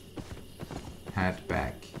head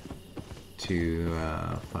back to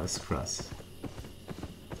First Cross.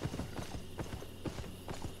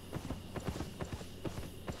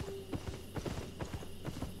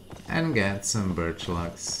 And get some birch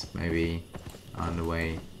logs maybe on the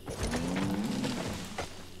way.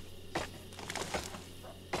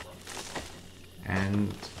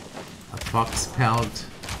 And a fox pelt.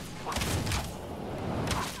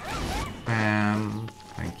 Bam.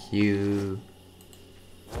 Thank you.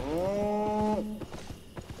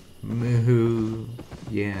 Moo.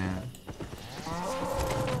 Yeah.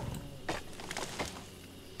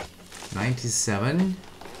 97?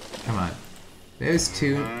 Come on. Those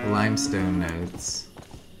 2 limestone nodes.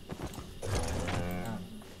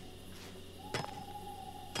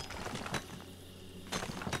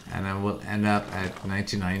 And I will end up at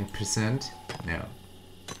 99%. No.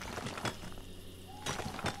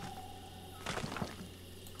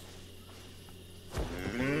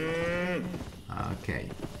 Okay,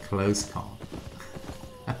 close call.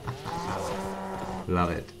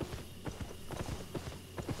 Love it.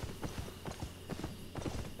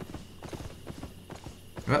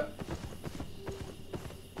 Oh.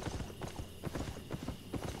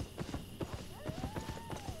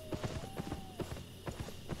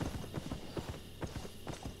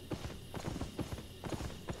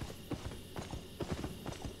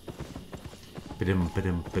 Ba-dum,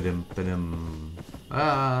 ba-dum, ba-dum, ba-dum.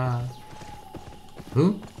 Ah.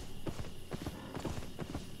 Who?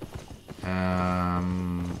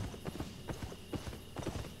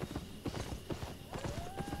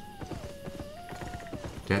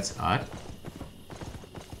 That's odd.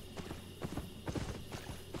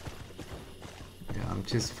 Yeah, I'm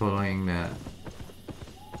just following that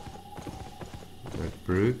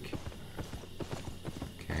brook.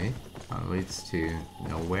 Okay, that leads to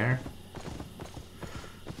nowhere.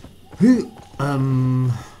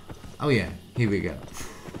 Oh yeah, here we go.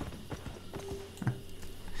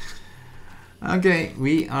 Okay,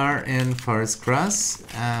 we are in Forest Cross,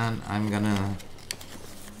 and I'm gonna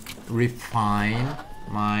refine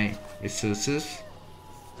my resources.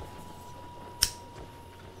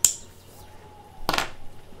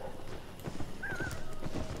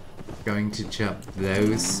 Going to chop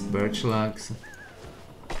those birch logs.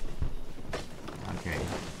 Okay.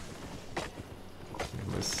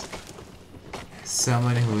 There was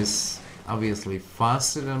someone who was obviously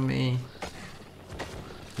faster than me,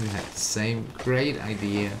 who had the same great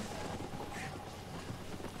idea.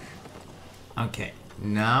 Okay,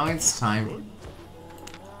 now it's time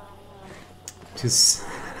to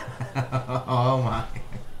oh my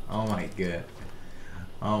god.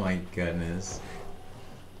 Oh my goodness.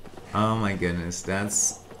 Oh my goodness,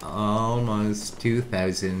 that's almost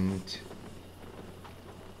 2,000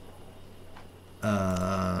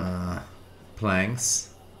 planks.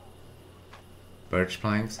 Birch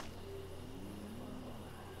planks.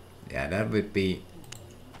 Yeah, that would be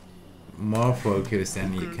more focused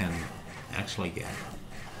than you can actually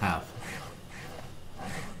have.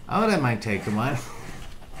 Oh, that might take a while.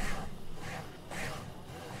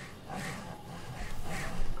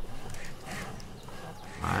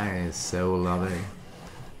 I so love it.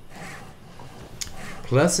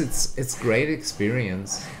 Plus, it's great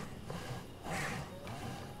experience.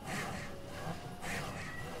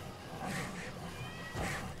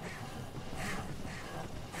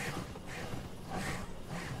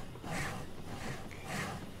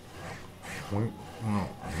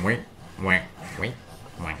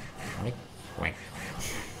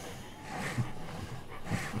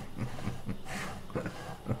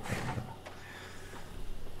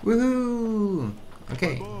 Woohoo!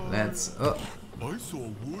 Okay, let's. Oh, I saw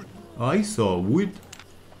wood. I saw wood.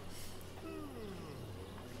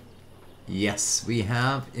 Yes, we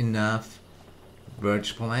have enough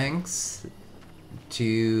birch planks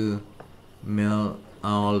to mill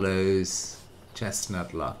all those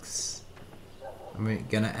chestnut logs. We're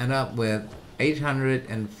gonna end up with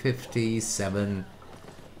 857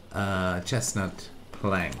 chestnut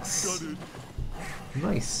planks. Got it.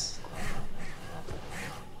 Nice.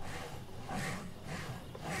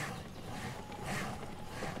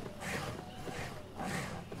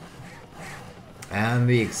 And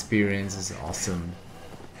the experience is awesome.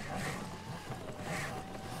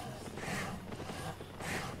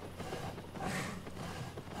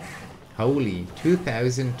 Holy,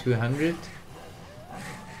 2,200?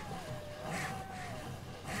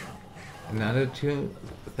 Another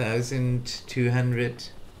 2,200?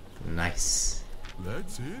 Nice.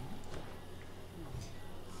 That's it.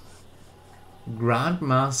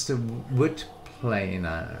 Grandmaster Wood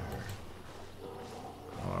Planer.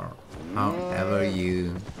 Or however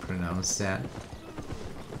you pronounce that.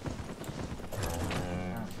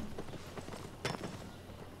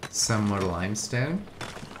 Some more limestone.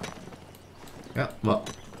 Oh, well.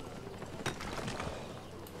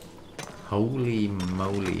 Holy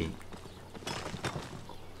moly.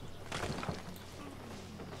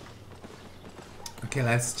 Okay,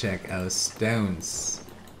 let's check our stones.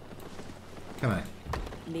 Come on.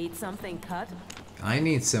 Need something cut? I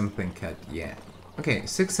need something cut, yeah. Okay,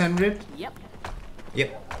 600? Yep.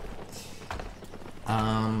 Yep.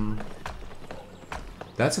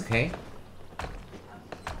 That's okay.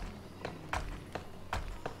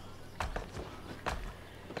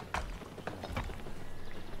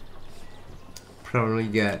 Probably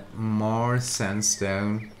get more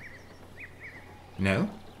sandstone. No?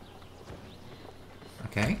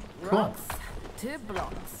 Okay, cool. Rocks to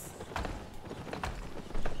blocks.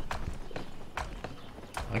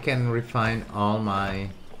 I can refine all my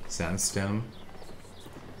sandstone.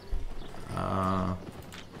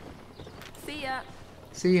 See ya.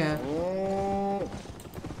 See ya.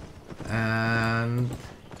 And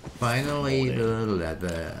finally the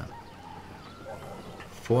leather.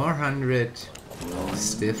 400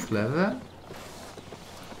 stiff leather.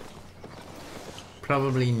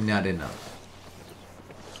 Probably not enough.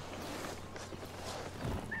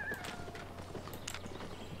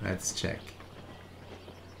 Let's check.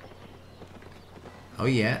 Oh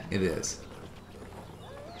yeah, it is.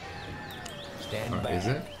 Or is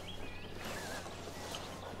it?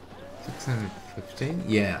 615?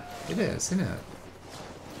 Yeah, it is, isn't it?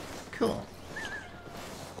 Cool.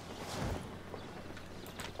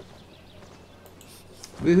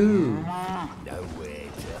 Woohoo! Nowhere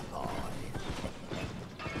to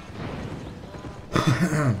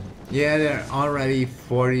hide. Yeah, there are already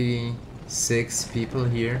 46 people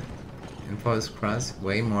here in Forest Cross.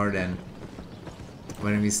 Way more than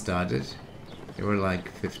when we started. There were like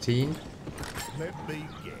 15. Let me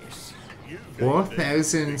guess. You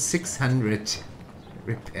 4,600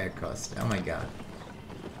 repair cost. Oh my god.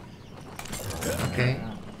 Okay,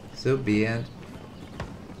 so be it.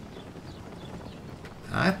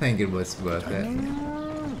 I think it was worth it.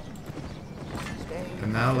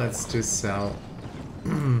 And now let's just sell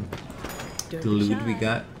the loot we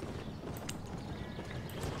got.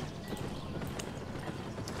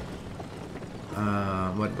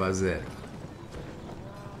 What was it?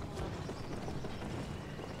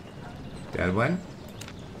 That one?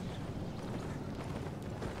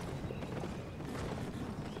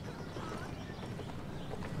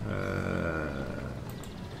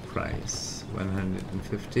 Price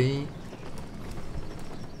 150.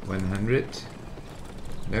 100.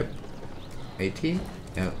 Nope. 80.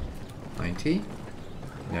 No. 90.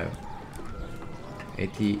 No.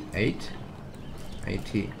 88.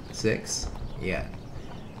 86. Yeah.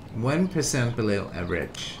 1% below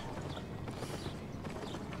average.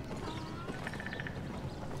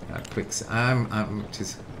 I'm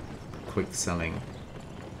just quick selling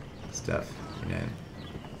stuff, you know.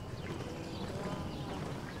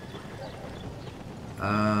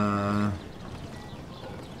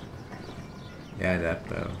 Yeah, that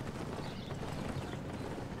bow.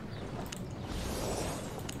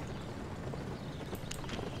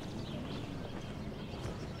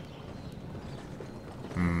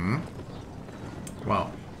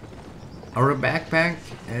 Wow. Our backpack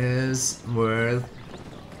is worth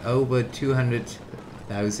over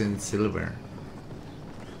 200,000 silver.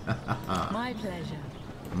 My pleasure.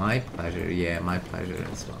 My pleasure, yeah, my pleasure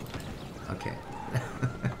as well. Okay.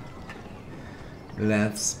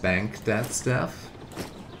 Let's bank that stuff.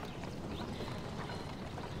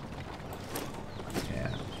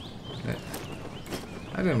 Yeah.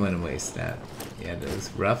 I don't want to waste that. Yeah, those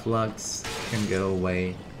rough lugs can go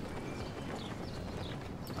away.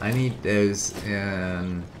 I need those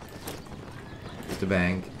in the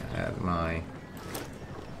bank at my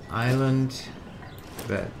island,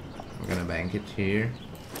 but I'm gonna bank it here.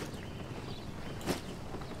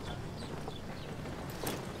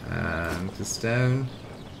 And the stone.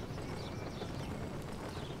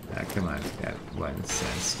 Ah, come on, that one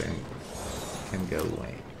sandstone can go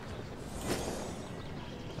away.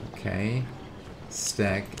 Okay,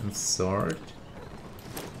 stack and sword.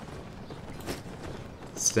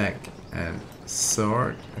 Stack and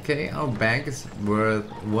sword. Okay, our bank is worth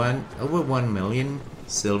over 1 million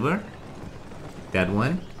silver. That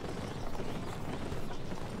one.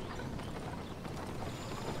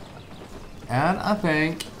 And I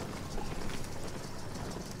think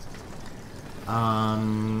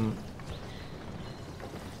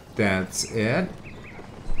that's it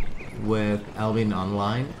with Albion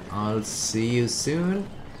Online. I'll see you soon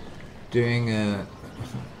doing a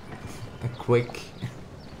quick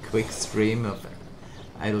stream of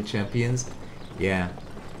Idle Champions. Yeah.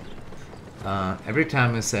 Every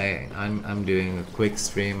time I say I'm doing a quick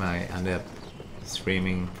stream, I end up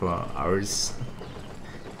streaming for hours.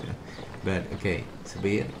 But okay, so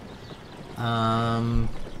be it.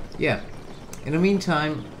 Yeah. In the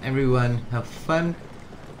meantime, everyone have fun.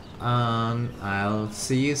 I'll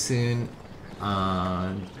see you soon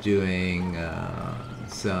doing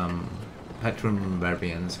some Patron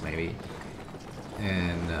Barbarians maybe,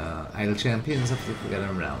 and Idle Champions of the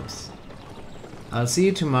Forgotten Realms. I'll see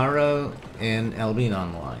you tomorrow in Albion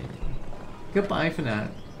Online. Goodbye for now.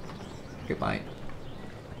 Goodbye.